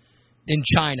factories in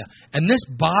China. And this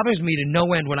bothers me to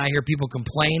no end when I hear people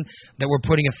complain that we're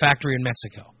putting a factory in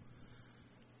Mexico.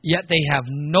 Yet they have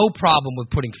no problem with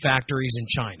putting factories in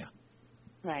China.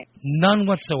 Right. None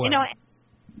whatsoever. You know,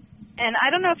 and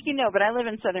I don't know if you know, but I live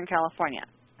in Southern California.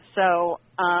 So,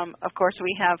 of course,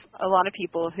 we have a lot of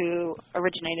people who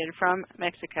originated from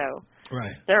Mexico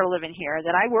that are living here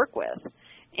that I work with.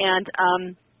 And,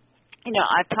 you know,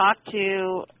 I've talked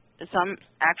to some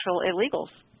actual illegals.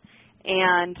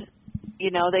 And, you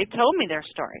know, they've told me their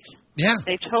stories. Yeah.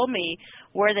 They've told me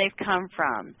where they've come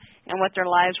from and what their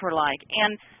lives were like.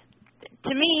 And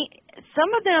to me,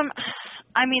 some of them,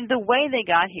 I mean, the way they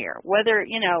got here, whether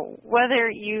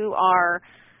you are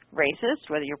racist,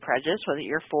 whether you're prejudiced, whether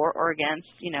you're for or against,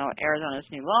 you know, Arizona's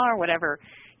new law or whatever,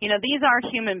 you know, these are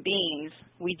human beings.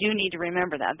 We do need to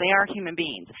remember that. They are human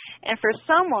beings. And for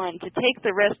someone to take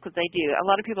the risk that they do, a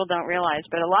lot of people don't realize,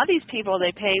 but a lot of these people,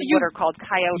 they pay what are called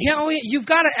coyotes. Yeah, you've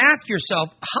got to ask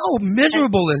yourself, how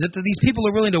miserable is it that these people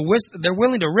are willing to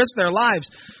risk their lives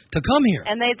to come here?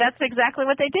 And that's exactly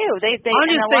what they do.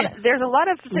 I'm just saying, there's a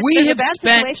bad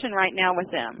situation right now with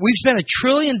them. We've spent $1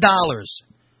 trillion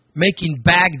making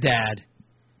Baghdad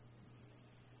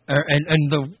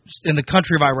in the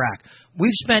country of Iraq.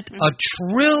 We've spent $1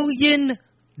 trillion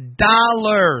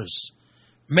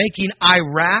making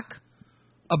Iraq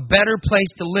a better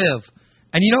place to live.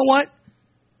 And you know what?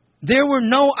 There were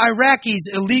no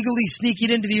Iraqis illegally sneaking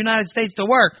into the United States to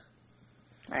work.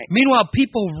 Right. Meanwhile,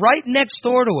 people right next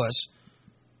door to us,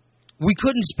 we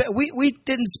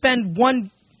didn't spend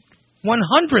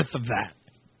 1/100th of that.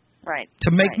 Right.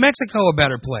 To make Mexico a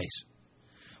better place.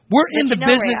 We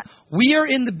are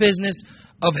in the business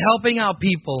of helping out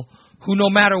people who, no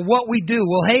matter what we do,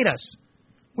 will hate us.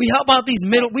 We help out this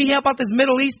Middle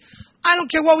East. I don't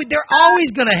care they're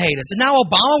always going to hate us. And now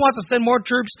Obama wants to send more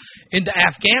troops into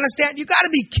Afghanistan. You got to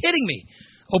be kidding me.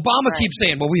 Obama keeps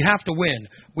saying, well, we have to win.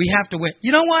 We have to win.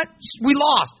 You know what? We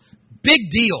lost.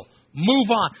 Big deal. Move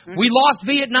on. We lost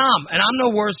Vietnam, and I'm no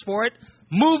worse for it.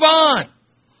 Move on.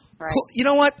 Right. You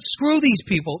know what? Screw these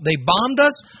people. They bombed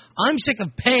us. I'm sick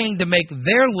of paying to make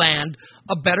their land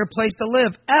a better place to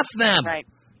live. F them. Right.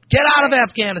 Get out of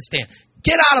Afghanistan.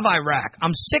 Get out of Iraq.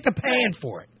 I'm sick of paying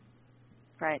for it.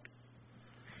 Right.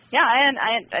 Yeah,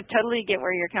 I totally get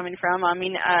where you're coming from. I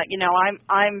mean, you know,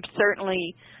 I'm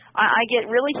certainly I get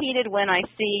really heated when I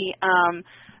see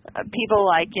people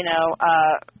like, you know,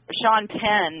 Sean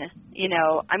Penn, you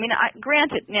know, I mean,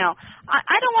 granted, now,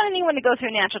 I don't want anyone to go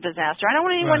through a natural disaster. I don't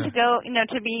want anyone to go, you know,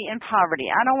 to be in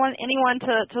poverty. I don't want anyone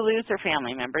to lose their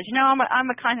family members. You know, I'm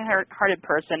a kind-hearted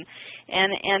person,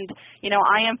 and you know,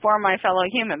 I am for my fellow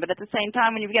human. But at the same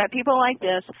time, when you've got people like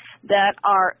this that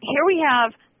are, here we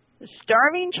have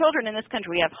starving children in this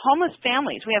country. We have homeless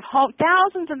families. We have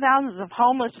thousands and thousands of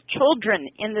homeless children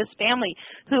in this family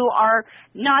who are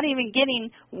not even getting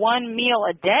one meal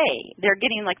a day. They're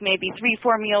getting like maybe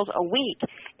 3-4 meals a week.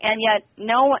 and yet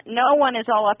no one is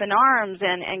all up in arms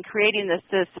and creating this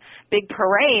big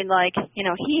parade like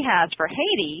he has for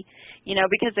Haiti,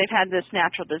 because they've had this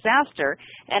natural disaster.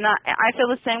 And I feel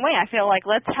the same way. I feel like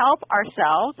let's help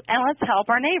ourselves and let's help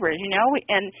our neighbors.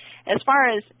 And as far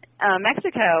as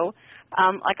Mexico,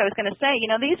 like I was going to say,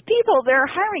 these people, they're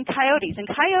hiring coyotes, and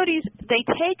coyotes, they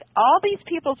take all these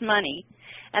people's money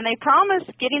and they promise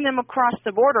getting them across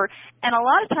the border. And a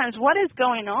lot of times what is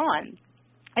going on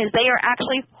is they are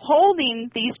actually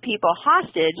holding these people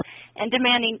hostage and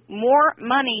demanding more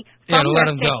money from to their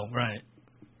let them state. go, right.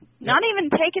 Not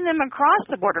even taking them across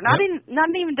the border, not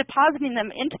even depositing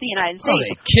them into the United States. Oh,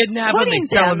 they kidnap them, they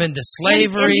sell them into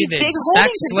slavery, in they big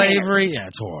sex holding slavery. Yeah,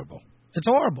 it's horrible. It's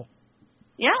horrible.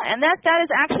 Yeah, and that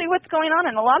is actually what's going on,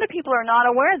 and a lot of people are not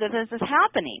aware that this is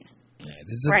happening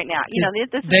right now. This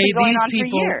has been going on for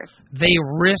years. They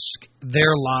risk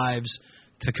their lives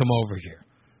to come over here.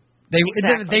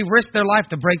 Exactly. They risk their life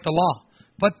to break the law.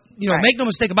 But, make no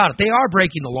mistake about it, they are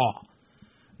breaking the law.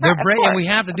 They're and we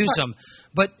have to do something.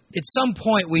 But at some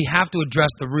point, we have to address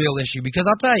the real issue, because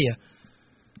I'll tell you,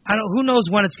 who knows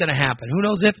when it's going to happen? Who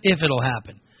knows if it'll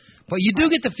happen? But you do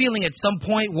get the feeling at some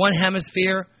point one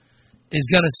hemisphere is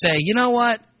going to say, you know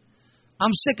what,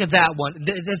 I'm sick of that one.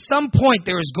 At some point,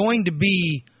 there is going to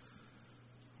be,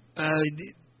 I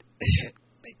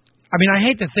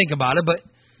hate to think about it, but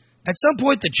at some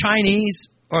point the Chinese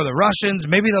or the Russians,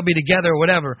 maybe they'll be together or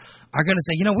whatever, are going to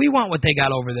say, we want what they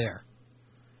got over there.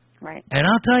 Right. And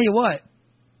I'll tell you what,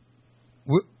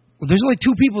 there's only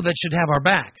two people that should have our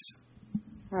backs.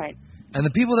 Right. And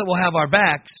the people that will have our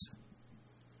backs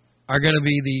are going to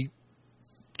be the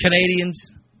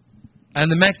Canadians and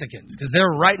the Mexicans, because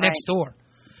they're right next door.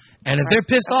 And if they're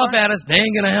pissed off at us, they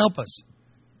ain't going to help us.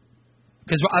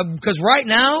 Because right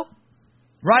now,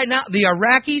 the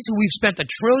Iraqis, who we've spent $1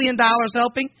 trillion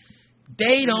helping,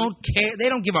 they don't care. They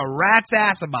don't give a rat's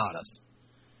ass about us.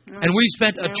 And we've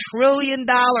spent $1 trillion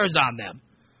on them.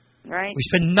 Right. We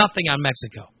spend nothing on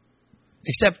Mexico,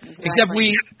 except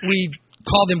we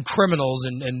call them criminals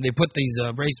and they put these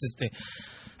racist things.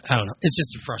 I don't know. It's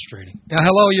just frustrating.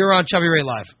 Hello, you're on Chubby Ray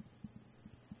Live.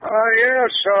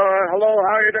 Yes. Hello.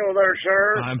 How you doing there,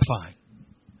 sir? I'm fine.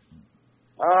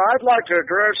 I'd like to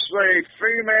address the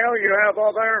female you have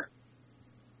out there.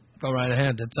 Go right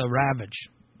ahead. It's a Ravage.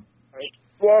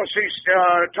 Well, she's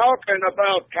talking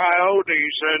about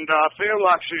coyotes, and I feel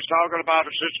like she's talking about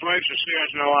a situation she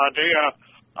has no idea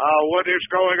what is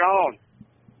going on.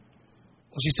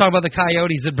 Well, she's talking about the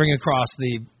coyotes that bring across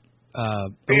the illegal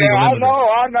yeah, immigrants.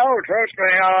 I know. Trust me.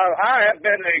 I have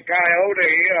been a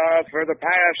coyote for the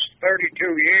past 32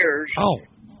 years. Oh.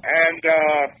 And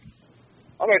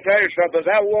I'm going to tell you something.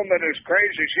 That woman is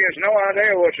crazy. She has no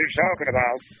idea what she's talking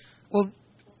about. Well,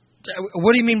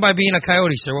 what do you mean by being a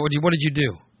coyote, sir? What did you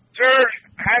do? Sir,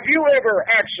 have you ever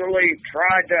actually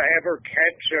tried to ever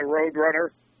catch a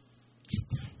roadrunner?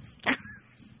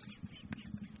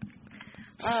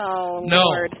 Oh, no,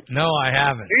 Lord. No, I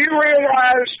haven't. Do you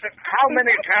realize how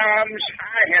many times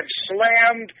I have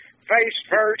slammed face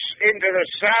first into the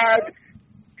side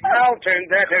mountain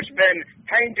that has been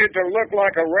painted to look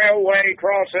like a railway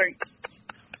crossing?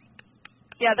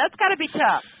 Yeah, that's got to be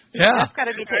tough. Yeah. That's got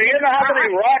to be tough. You know how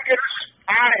many rockets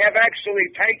I have actually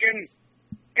taken?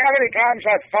 How many times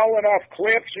I've fallen off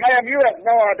cliffs? Ma'am, you have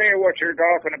no idea what you're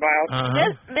talking about.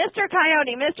 Mr.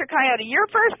 Coyote, your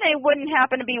first name wouldn't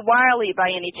happen to be Wiley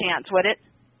by any chance, would it?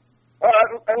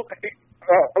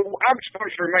 I'm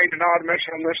supposed to remain anonymous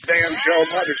on this damn show.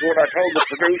 That is what I told the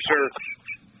producer.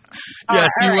 Yes,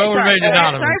 you will remain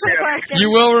anonymous.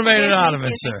 You will remain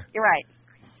anonymous, sir. You're right.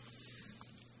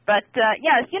 But,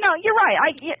 yes, you're right.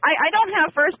 I don't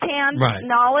have firsthand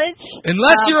knowledge.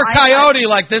 Unless you're a coyote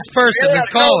like this person, this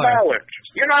caller. No knowledge.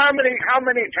 You know how many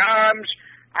times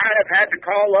I have had to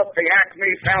call up the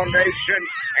Acme Foundation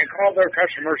and call their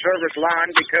customer service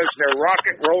line because their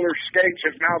rocket roller skates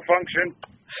have malfunctioned?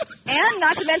 And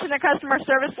not to mention the customer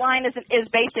service line is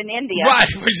based in India.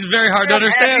 Right, which is very hard to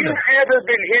understand. Have you ever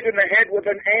been hit in the head with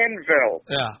an anvil?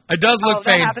 Yeah, it does look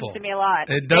painful. That happens to me a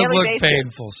lot. It does look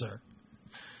painful, sir.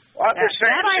 I'm just saying,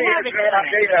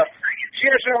 she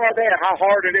has no idea how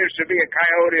hard it is to be a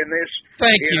coyote in this.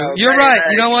 Thank you. You're right.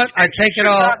 You know what? I take it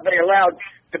all. Not be allowed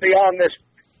to be on this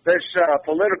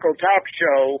political talk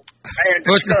show and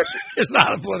discuss it. It's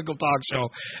not a political talk show.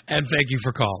 And thank you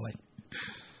for calling.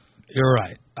 You're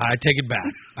right. I take it back.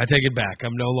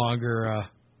 I'm no longer.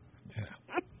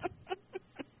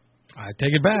 I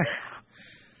take it back.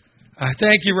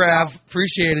 Thank you, Rav.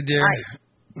 Appreciate it, dear.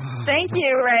 Thank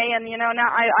you, Ray. And, now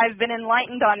I've been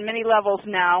enlightened on many levels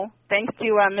now, thanks to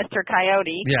Mr.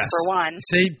 Coyote, yes. for one.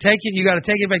 See, you got to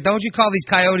take it back. Don't you call these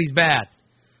coyotes bad.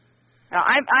 No,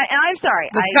 I'm sorry.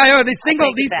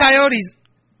 These coyotes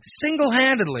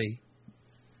single-handedly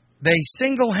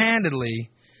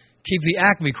keep the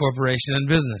Acme Corporation in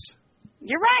business.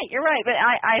 You're right. But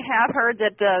I have heard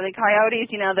that the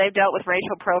coyotes, they've dealt with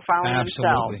racial profiling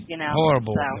Absolutely. themselves.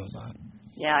 Horrible. So,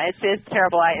 yeah, it's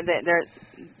terrible.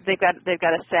 They've got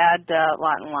a sad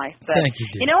lot in life. But, thank you,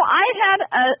 dear. I had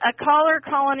a caller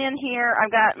calling in here.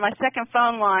 I've got my second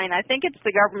phone line. I think it's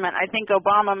the government. I think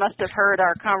Obama must have heard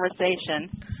our conversation.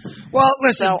 Well,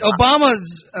 listen,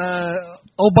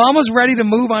 Obama's ready to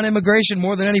move on immigration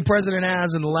more than any president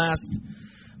has in the last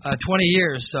 20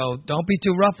 years. So don't be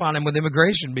too rough on him with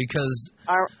immigration because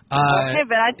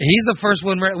he's the first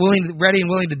one ready and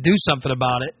willing to do something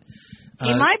about it.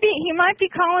 He might be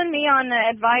calling me on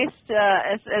advice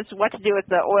as what to do with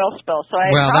the oil spill. So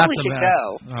I probably should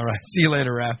go. All right, see you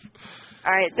later, Raph.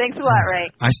 All right, thanks a lot,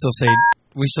 Ray.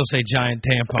 We still say giant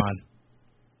tampon,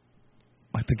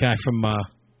 like the guy from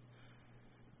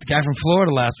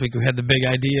Florida last week who had the big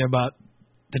idea about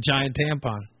the giant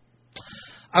tampon.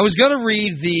 I was going to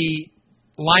read the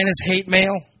Linus hate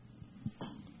mail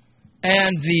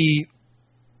and the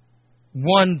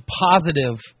one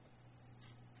positive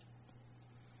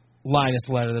Linus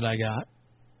letter that I got.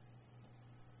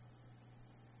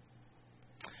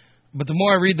 But the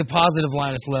more I read the positive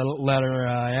Linus letter,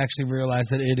 I actually realize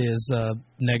that it is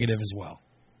negative as well.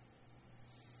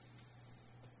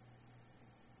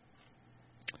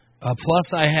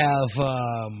 Plus, I have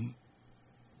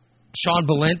Sean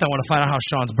Balint. I want to find out how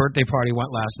Sean's birthday party went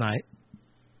last night.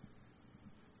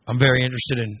 I'm very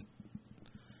interested in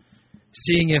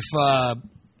seeing if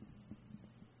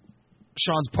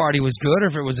Sean's party was good or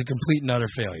if it was a complete and utter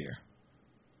failure.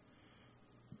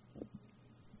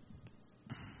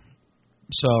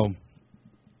 So,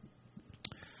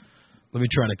 let me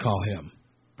try to call him.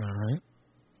 All right.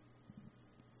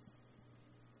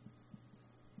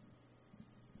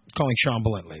 Calling Sean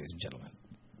Balint, ladies and gentlemen.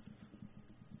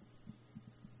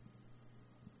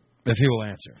 If he will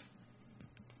answer.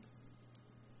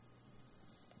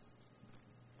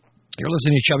 You're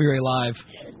listening to Chubby Ray Live.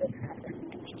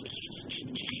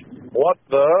 What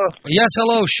the? Yes,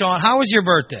 hello, Sean. How was your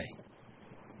birthday?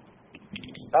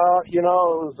 It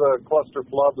was a cluster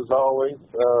flub as always.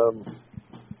 A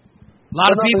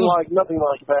lot of people. Nothing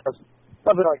like past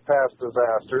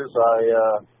disasters.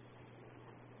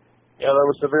 There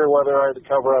was severe weather I had to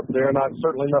cover up there.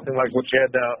 Certainly nothing like what you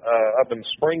had down up in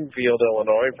Springfield,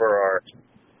 Illinois, for our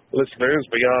listeners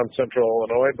beyond Central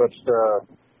Illinois. But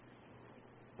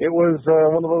it was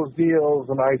one of those deals,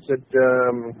 and I said,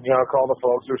 I called the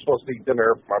folks. We were supposed to eat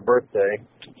dinner for my birthday,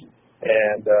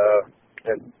 and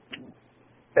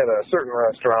at a certain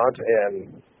restaurant,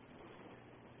 and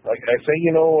like I say,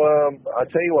 I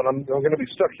tell you what, I'm going to be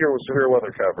stuck here with severe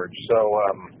weather coverage, so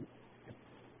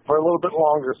for a little bit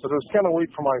longer. So just kind of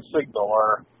wait for my signal,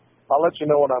 or I'll let you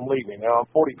know when I'm leaving. I'm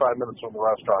 45 minutes from the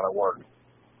restaurant at work.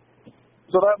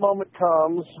 So that moment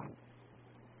comes,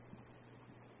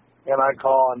 and I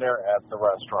call, and they're at the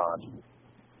restaurant.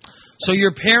 So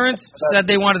your parents said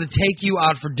they wanted to take you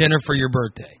out for dinner for your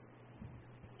birthday.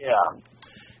 Yeah.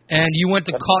 And you went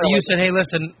to call. You said, "Hey,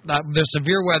 listen, there's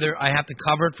severe weather. I have to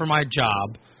cover it for my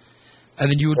job."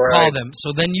 And then you would call them.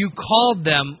 So then you called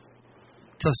them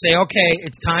to say, "Okay,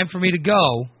 it's time for me to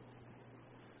go."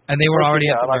 And they were already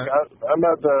at the I'm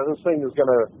not. This thing is going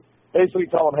to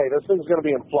basically tell them, "Hey, this thing's going to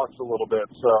be in flux a little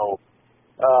bit, so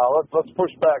let's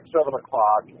push back 7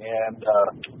 o'clock." And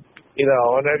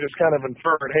and I just kind of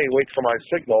inferred, "Hey, wait for my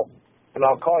signal, and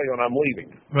I'll call you when I'm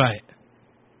leaving." Right.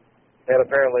 And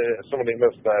apparently somebody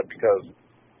missed that because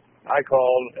I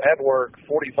called at work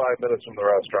 45 minutes from the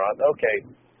restaurant. Okay,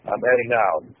 I'm heading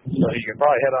out. So you can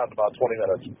probably head out in about 20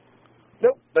 minutes.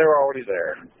 Nope, they were already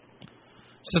there.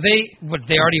 So they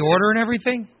already order and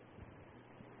everything?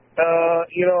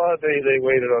 They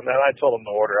waited on that. I told them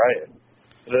to order.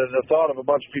 The thought of a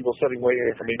bunch of people sitting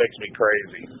waiting for me makes me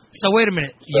crazy. So wait a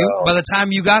minute. By the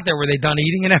time you got there, were they done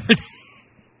eating and everything?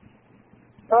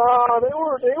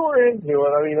 They were into it.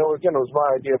 I mean, it was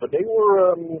my idea, but they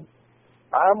were.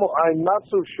 I'm not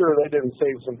so sure they didn't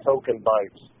save some token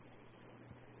bites.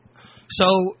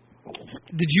 So,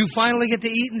 did you finally get to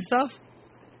eat and stuff?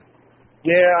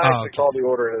 Yeah, I called the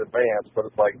order in advance, but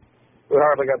it's like we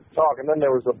hardly got to talk. And then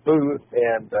there was a booth,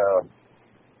 and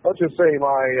let's just say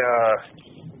my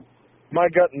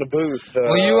gut in the booth.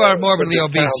 Well, you are morbidly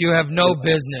obese. You have no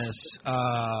business.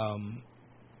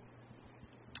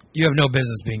 You have no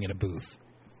business being in a booth.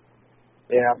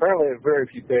 Yeah, apparently there's very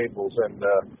few tables, and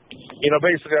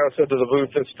basically I said to the booth,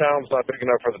 "This town's not big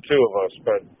enough for the two of us,"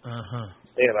 but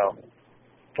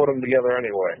put them together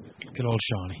anyway. Good old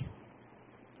Shawnee.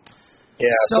 Yeah,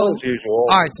 so as usual.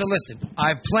 All right, so listen.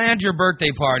 I've planned your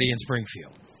birthday party in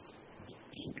Springfield.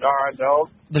 All right, no.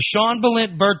 The Sean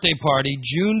Balint birthday party,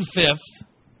 June 5th,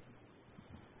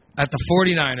 at the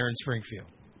 49er in Springfield.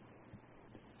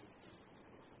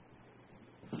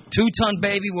 2-Ton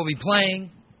Baby will be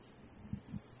playing.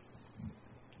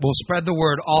 We'll spread the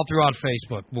word all throughout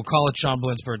Facebook. We'll call it Sean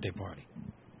Balint's birthday party.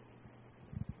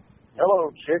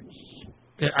 Hello, chicks.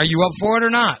 Are you up for it or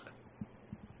not?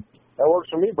 That works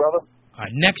for me, brother. All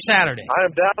right, next Saturday.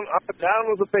 I'm down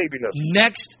with the babiness.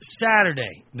 Next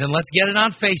Saturday. Then let's get it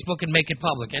on Facebook and make it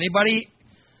public. Anybody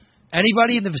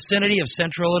in the vicinity of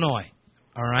Central Illinois.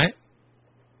 All right?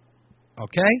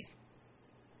 Okay?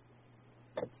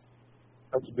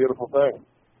 That's a beautiful thing.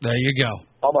 There you go.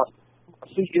 All my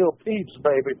CL peeps,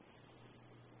 baby.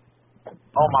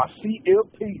 All my CL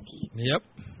peeps. Yep.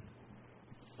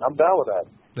 I'm down with that.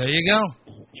 There you go.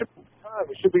 It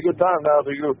should be a good time now.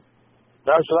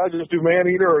 Now, should I just do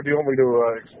Maneater, or do you want me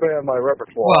to expand my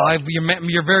repertoire? Well,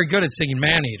 you're very good at singing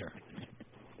Maneater.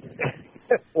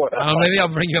 Maybe I'll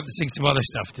bring you up to sing some other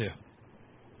stuff, too.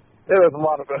 Yeah, there's a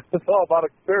lot of it. It's all about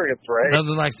experience, right?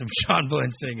 Nothing like some Sean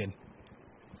Balint singing.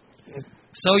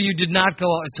 So you did not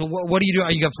go. So what do you do?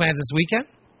 Are you got plans this weekend?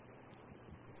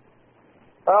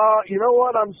 You know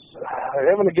what? I'm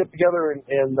having to get together and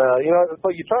it's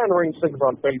like you're trying to arrange things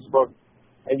on Facebook,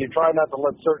 and you try not to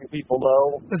let certain people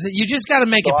know. Listen, you just got to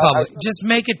make it public. Just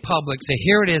make it public. Say,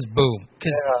 here it is, boom.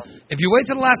 Because if you wait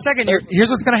till the last second, here's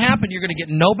what's going to happen. You're going to get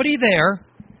nobody there.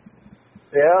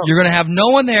 Yeah. You're going to have no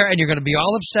one there, and you're going to be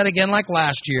all upset again like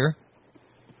last year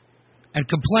and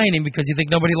complaining because you think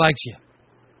nobody likes you.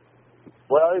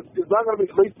 Well, it's not going to be,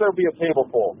 at least there'll be a table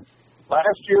full.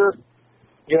 Last year,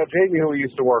 Jamie, who we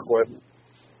used to work with,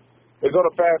 we go to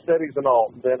Fast Eddie's and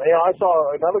all. And I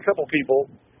saw another couple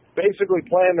people basically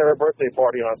plan their birthday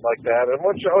party on it like that, and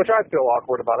which I feel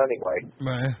awkward about anyway.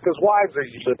 Right. Because wives are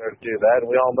usually there to do that, and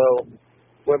we all know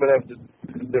women have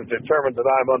determined that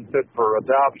I'm unfit for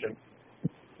adoption.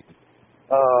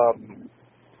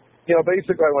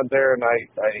 Basically I went there, and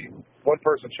one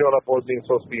person showed up, wasn't even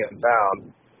supposed to be in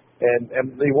town,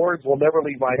 and the words will never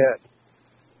leave my head.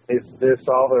 Is this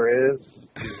all there is?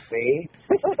 Me?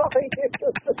 Nah,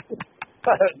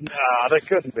 that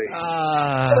couldn't be.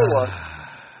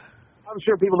 I'm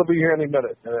sure people will be here any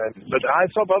minute. But I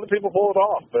saw other people pull it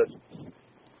off. But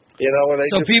when they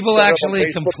so people actually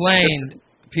complained.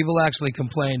 People actually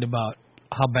complained about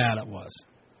how bad it was.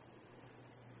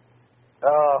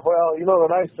 Well, the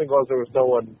nice thing was there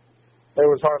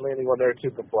was hardly anyone there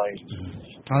to complain.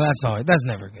 Oh, that's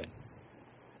never good.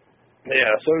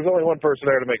 Yeah, so there's only one person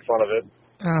there to make fun of it.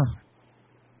 Oh,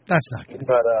 that's not good.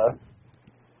 But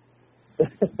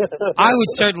I would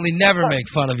certainly never make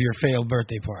fun of your failed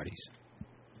birthday parties.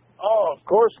 Oh, of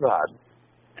course not.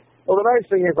 Well, the nice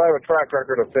thing is I have a track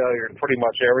record of failure in pretty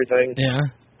much everything. Yeah.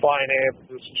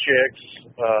 Finances, chicks,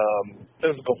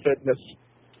 physical fitness.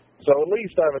 So at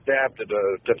least I've adapted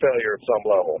to failure at some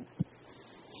level.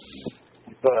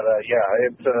 But,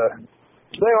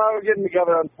 I was getting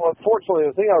together. Unfortunately,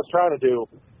 the thing I was trying to do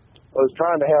was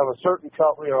trying to have a certain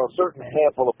couple, a certain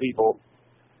handful of people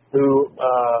who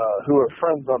are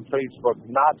friends on Facebook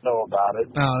not know about it.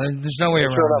 No, there's no way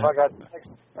around sure enough, it.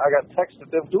 I got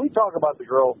texted. Do we talk about the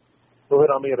girl who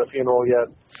hit on me at a funeral yet?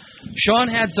 Sean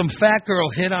had some fat girl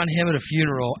hit on him at a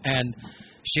funeral, and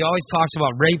she always talks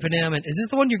about raping him. And is this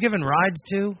the one you're giving rides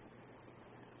to?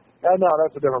 No,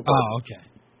 that's a different person. Oh, okay.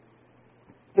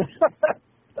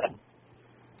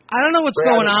 I don't know what's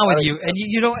going on with you. And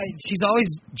she's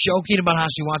always joking about how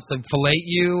she wants to fillet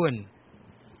you and.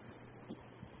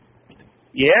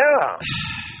 Yeah.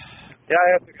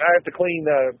 I have to clean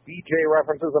BJ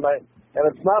references, and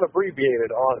it's not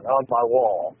abbreviated on my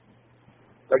wall.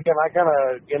 Again, I kind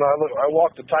of I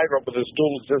walk the tightrope of this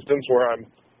dual existence where I'm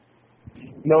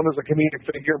known as a comedic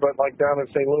figure, but like down in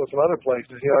St. Louis and other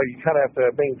places, you kind of have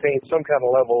to maintain some kind of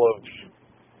level of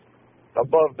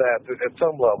above that at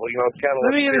some level. It's kind of.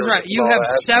 Let me get this right. You have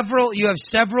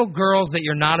several girls that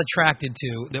you're not attracted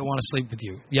to that want to sleep with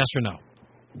you. Yes or no?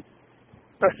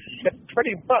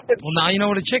 Pretty much. Well, now you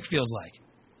know what a chick feels like.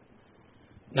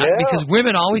 Because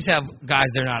women always have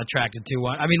guys they're not attracted to.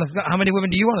 I mean, how many women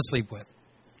do you want to sleep with?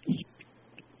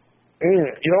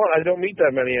 You know what? I don't meet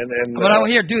that many. But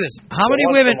here, do this. How many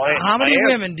women? How many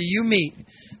women do you meet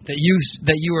that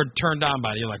you are turned on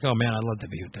by? You're like, oh man, I'd love to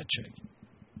be with that chick.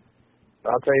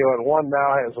 I'll tell you what. One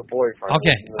now has a boyfriend.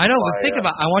 Okay, I know,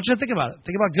 but I want you to think about it.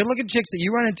 Think about good-looking chicks that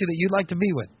you run into that you'd like to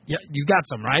be with. Yeah, you got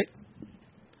some, right?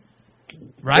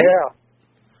 Right? Yeah.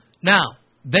 Now,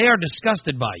 they are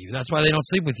disgusted by you. That's why they don't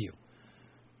sleep with you.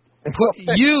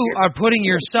 You are putting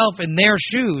yourself in their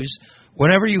shoes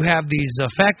whenever you have these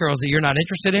fat girls that you're not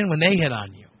interested in when they hit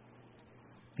on you.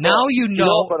 Now you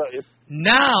know.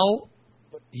 Now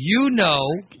you know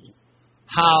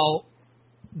how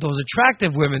those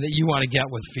attractive women that you want to get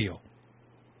with feel.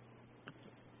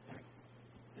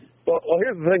 Well,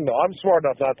 here's the thing, though. I'm smart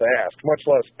enough not to ask, much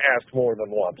less ask more than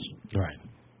once. Right.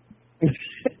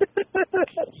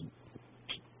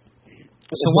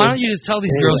 So why don't you just tell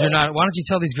these girls you're not? Why don't you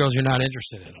tell these girls you're not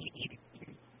interested in them?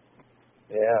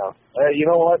 Yeah. You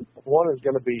know what? One is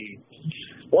going to be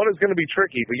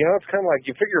tricky, but it's kind of like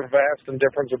you figure vast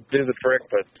indifference would do the trick,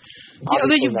 but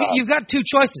you've got two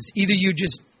choices. Either you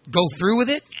just go through with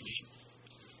it.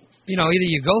 Either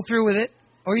you go through with it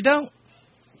or you don't.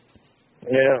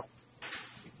 Yeah.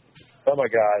 Oh my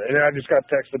God! And I just got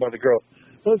texted by the girl.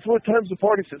 What time's the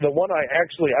party? The one I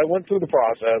went through the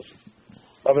process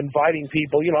of inviting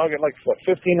people. I get like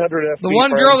 1,500 FB The one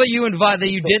friends. girl that you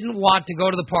didn't want to go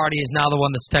to the party is now the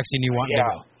one that's texting you wanting to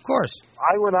go. Of course.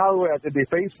 I went out at the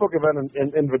Facebook event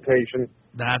invitation.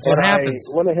 That's what happens.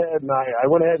 I went ahead and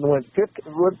went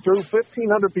through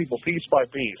 1,500 people piece by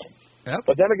piece. Yep.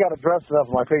 But then I got addressed enough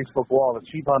on my Facebook wall that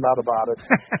she found out about it.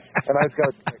 And I just got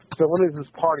a text. So when is this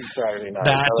party Saturday night?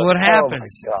 That's what happens.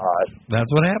 Oh, my God.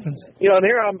 That's what happens. And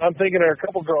here I'm thinking there are a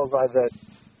couple girls that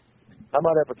I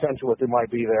might have potential with who might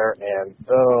be there. And,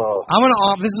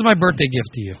 this is my birthday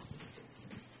gift to you.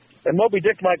 And Moby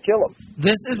Dick might kill him.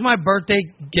 This is my birthday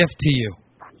gift to you.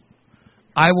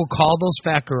 I will call those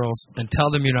fat girls and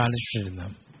tell them you're not interested in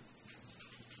them.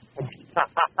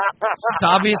 So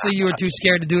obviously you were too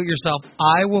scared to do it yourself.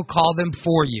 I will call them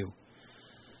for you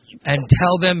and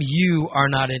tell them you are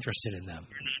not interested in them.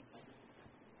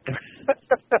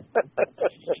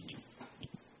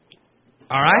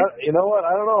 All right? You know what?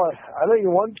 I don't know. I think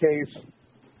in one case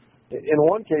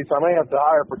I may have to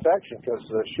hire protection because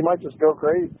she might just go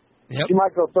crazy. Yep. She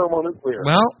might go thermonuclear.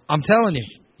 Well, I'm telling you.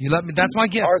 You let me. That's my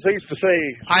gift. Or as they used to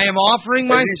say, I am offering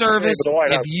my service. The White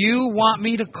If House. you want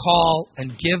me to call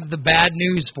and give the bad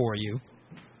news for you,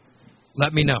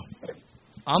 let me know.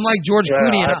 I'm like George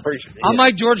Clooney. I'm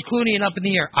like George Clooney and Up in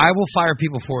the Air. I will fire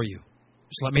people for you.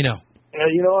 Just let me know.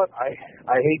 You know what? I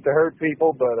hate to hurt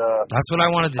people, but that's what I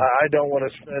want to do. I don't want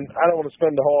to spend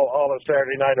the all of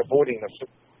Saturday night avoiding a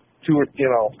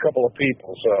couple of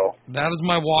people. So that is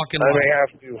my walk in I life. may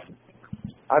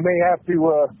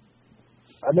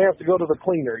have to go to the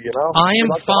cleaner, I am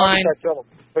fine.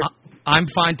 I'm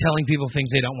fine telling people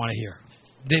things they don't want to hear.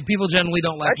 People generally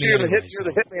don't like me anyway. You're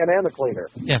the hitman and the cleaner.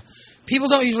 Yeah. People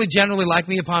don't usually generally like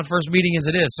me upon first meeting as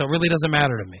it is, so it really doesn't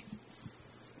matter to me.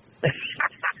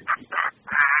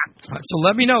 So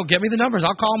let me know. Get me the numbers.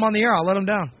 I'll call them on the air. I'll let them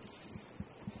down.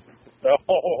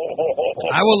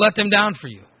 I will let them down for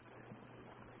you.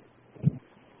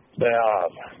 Yeah.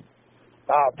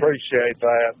 I appreciate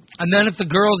that. And then if the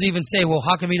girls even say, well,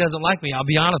 how come he doesn't like me? I'll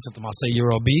be honest with them. I'll say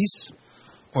you're obese,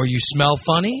 or you smell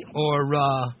funny, or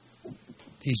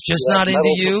he's just not into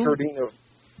you.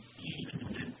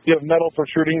 You have metal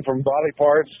protruding from body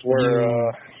parts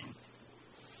where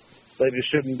they just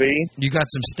shouldn't be. You got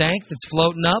some stank that's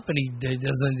floating up, and he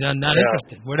not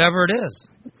interested. Whatever it is.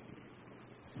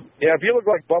 Yeah, if you look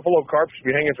like buffalo carp should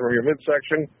be hanging from your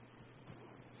midsection.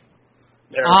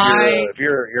 If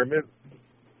you're mid.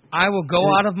 I will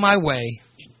go out of my way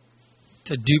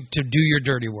to do your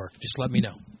dirty work. Just let me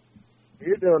know.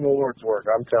 You're doing the Lord's work,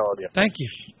 I'm telling you. Thank you.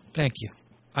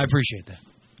 I appreciate that.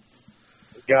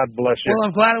 God bless you. Well,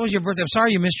 I'm glad it was your birthday. I'm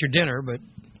sorry you missed your dinner, but...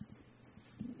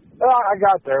 I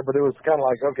got there, but it was kind of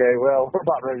like, okay, well, we're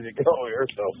about ready to go here,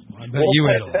 so... I bet you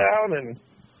ate a lot. Down and...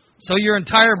 So your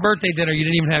entire birthday dinner, you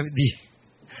didn't even have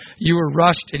you were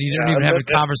rushed and you didn't even have a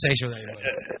conversation with anybody.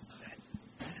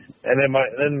 And then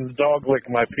the dog licked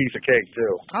my piece of cake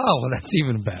too. Oh, well, that's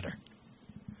even better.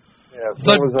 Yeah,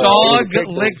 so the dog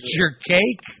licked your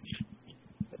cake?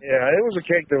 Yeah, it was a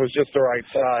cake that was just the right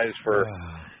size for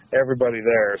everybody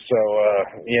there. So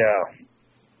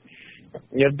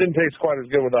it didn't taste quite as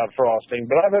good without frosting,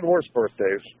 but I've had worse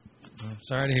birthdays. I'm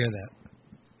sorry to hear that.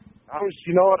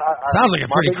 Sounds like a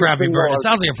pretty crappy birthday. It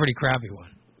sounds like a pretty crappy one.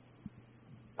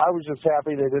 I was just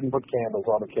happy they didn't put candles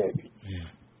on the cake. Yeah.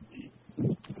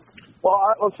 Well,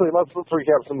 let's see. Let's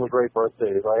recap some of the great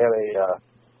birthdays. I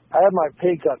had my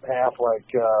pay cut in half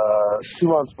 2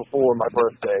 months before my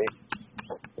birthday,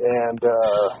 and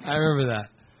I remember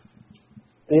that.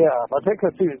 Yeah, my pay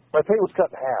was cut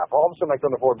in half. All of a sudden, I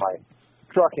couldn't afford my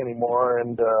truck anymore,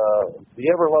 and the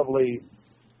ever lovely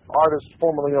artist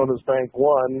formerly known as Bank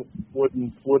One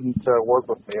wouldn't work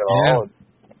with me at all. And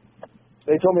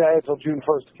they told me I had till June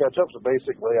 1st to catch up. So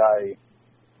basically, I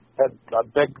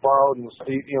begged, borrowed, and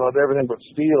did everything but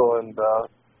steal. And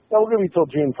we'll give you till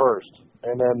June 1st.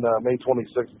 and then May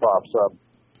 26th pops up,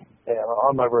 and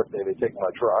on my birthday they take my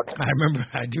truck.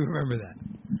 I do remember that.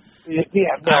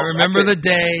 Yeah, no, I remember the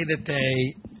day that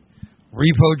they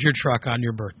repoed your truck on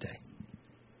your birthday.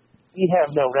 We have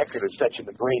no record of such an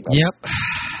agreement. Yep.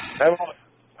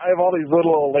 I have all these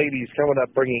little old ladies coming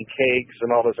up bringing cakes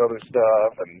and all this other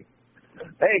stuff, and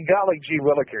hey, golly gee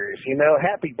willikers,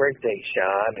 happy birthday,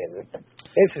 Sean, and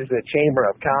this is the Chamber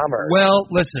of Commerce. Well,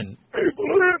 listen.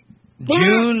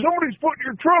 June. Somebody's putting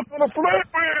your truck on a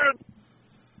flatbed.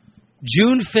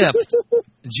 June 5th.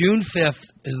 June 5th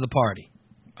is the party.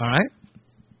 All right?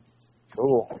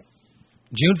 Cool.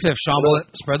 June 5th, Shambhala,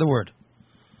 spread the word.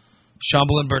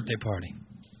 Shambhala birthday party.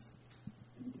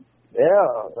 Yeah.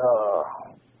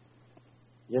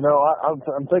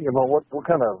 I'm thinking about what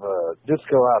kind of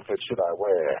disco outfit should I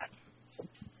wear?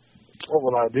 What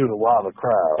would I do to wow the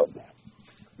crowd?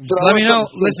 Just let me know.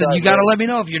 Listen, you got to let me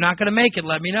know. If you're not going to make it,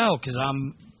 let me know, because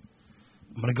I'm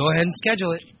going to go ahead and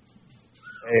schedule it.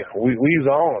 Hey, we's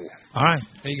on. All right.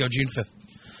 There you go, June 5th.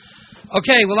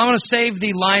 Okay, well, I'm going to save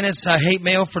the Linus hate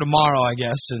mail for tomorrow, I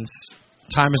guess, since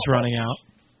time is running out.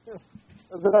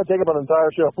 Did I take up an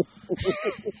entire show?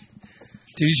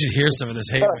 Dude, you should hear some of this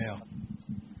hate mail.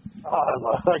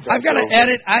 I've got to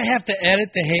edit. I have to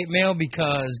edit the hate mail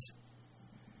because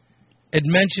it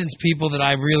mentions people that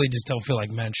I really just don't feel like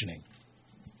mentioning.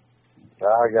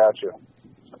 I got you.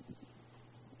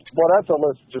 Well, that's a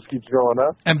list that just keeps going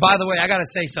up. And by the way, I got to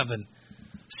say something.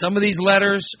 Some of these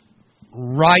letters,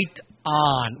 right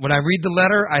on. When I read the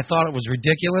letter, I thought it was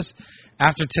ridiculous.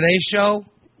 After today's show,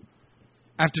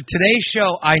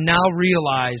 I now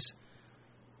realize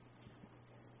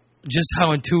just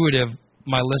how intuitive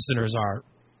my listeners are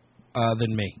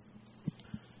than me.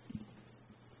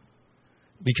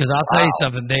 Because I'll tell you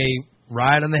something, they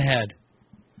right on the head.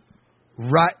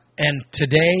 Right, and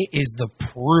today is the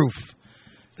proof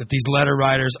that these letter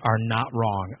writers are not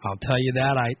wrong. I'll tell you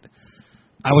that.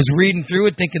 I was reading through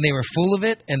it thinking they were full of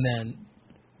it, and then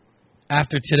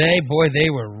after today, boy, they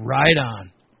were right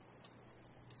on.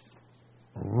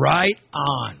 Right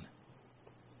on.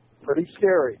 Pretty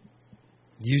scary.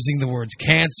 Using the words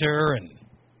cancer and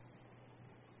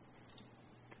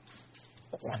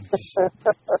I'm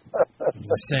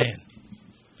just saying.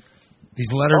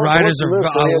 These letter writers are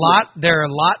they're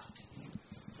a lot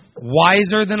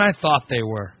wiser than I thought they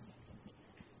were.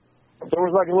 There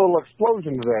was like a little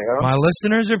explosion today, huh? My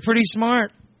listeners are pretty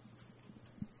smart.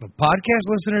 The podcast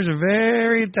listeners are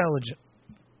very intelligent.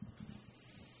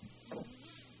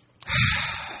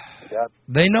 Yeah.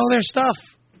 They know their stuff.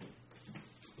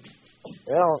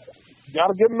 Yeah,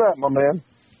 gotta give them that, my man.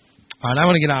 All right, I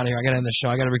want to get out of here. I got to end the show.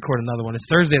 I got to record another one. It's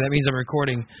Thursday. That means I'm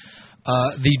recording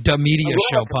the The Media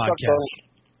Show podcast.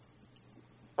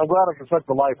 I'm glad I can suck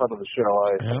the life out of the show.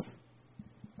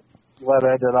 Glad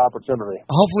I had that opportunity.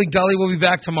 Hopefully Gully will be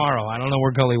back tomorrow. I don't know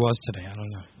where Gully was today. I don't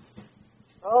know.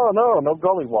 Oh, no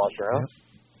Gully washer, huh?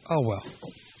 Yeah.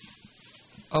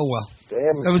 Oh, well.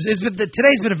 Damn.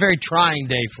 Today's been a very trying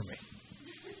day for me.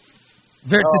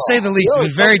 To say the least,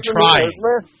 it's been very trying.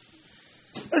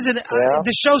 Listen,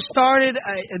 the show started,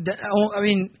 I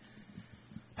mean,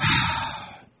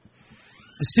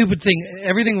 the stupid thing,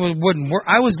 everything wouldn't work.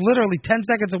 I was literally 10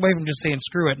 seconds away from just saying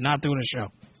screw it and not doing a show.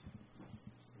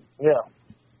 Yeah.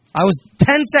 I was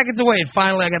 10 seconds away, and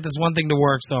finally I got this one thing to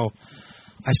work, so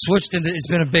I switched into, it's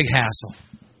been a big hassle.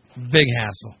 Big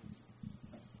hassle.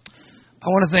 I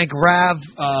want to thank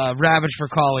Ravage for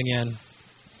calling in,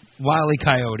 Wile E.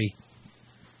 Coyote,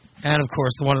 and, of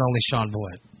course, the one and only Sean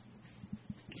Vallette.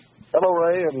 Hello,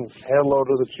 Ray, and hello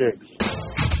to the chicks.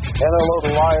 And hello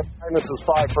to Linus's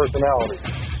 5 personalities.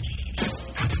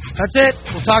 That's it.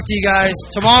 We'll talk to you guys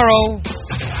tomorrow,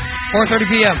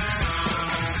 4:30 p.m.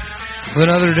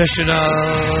 with another edition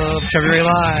of Chubby Ray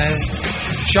Live.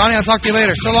 Shawnee, I'll talk to you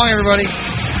later. So long, everybody.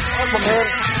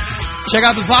 Check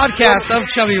out the podcast of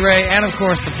Chubby Ray and, of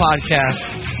course, the podcast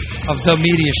of The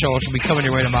Media Show, which will be coming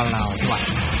your way in about an hour. Bye.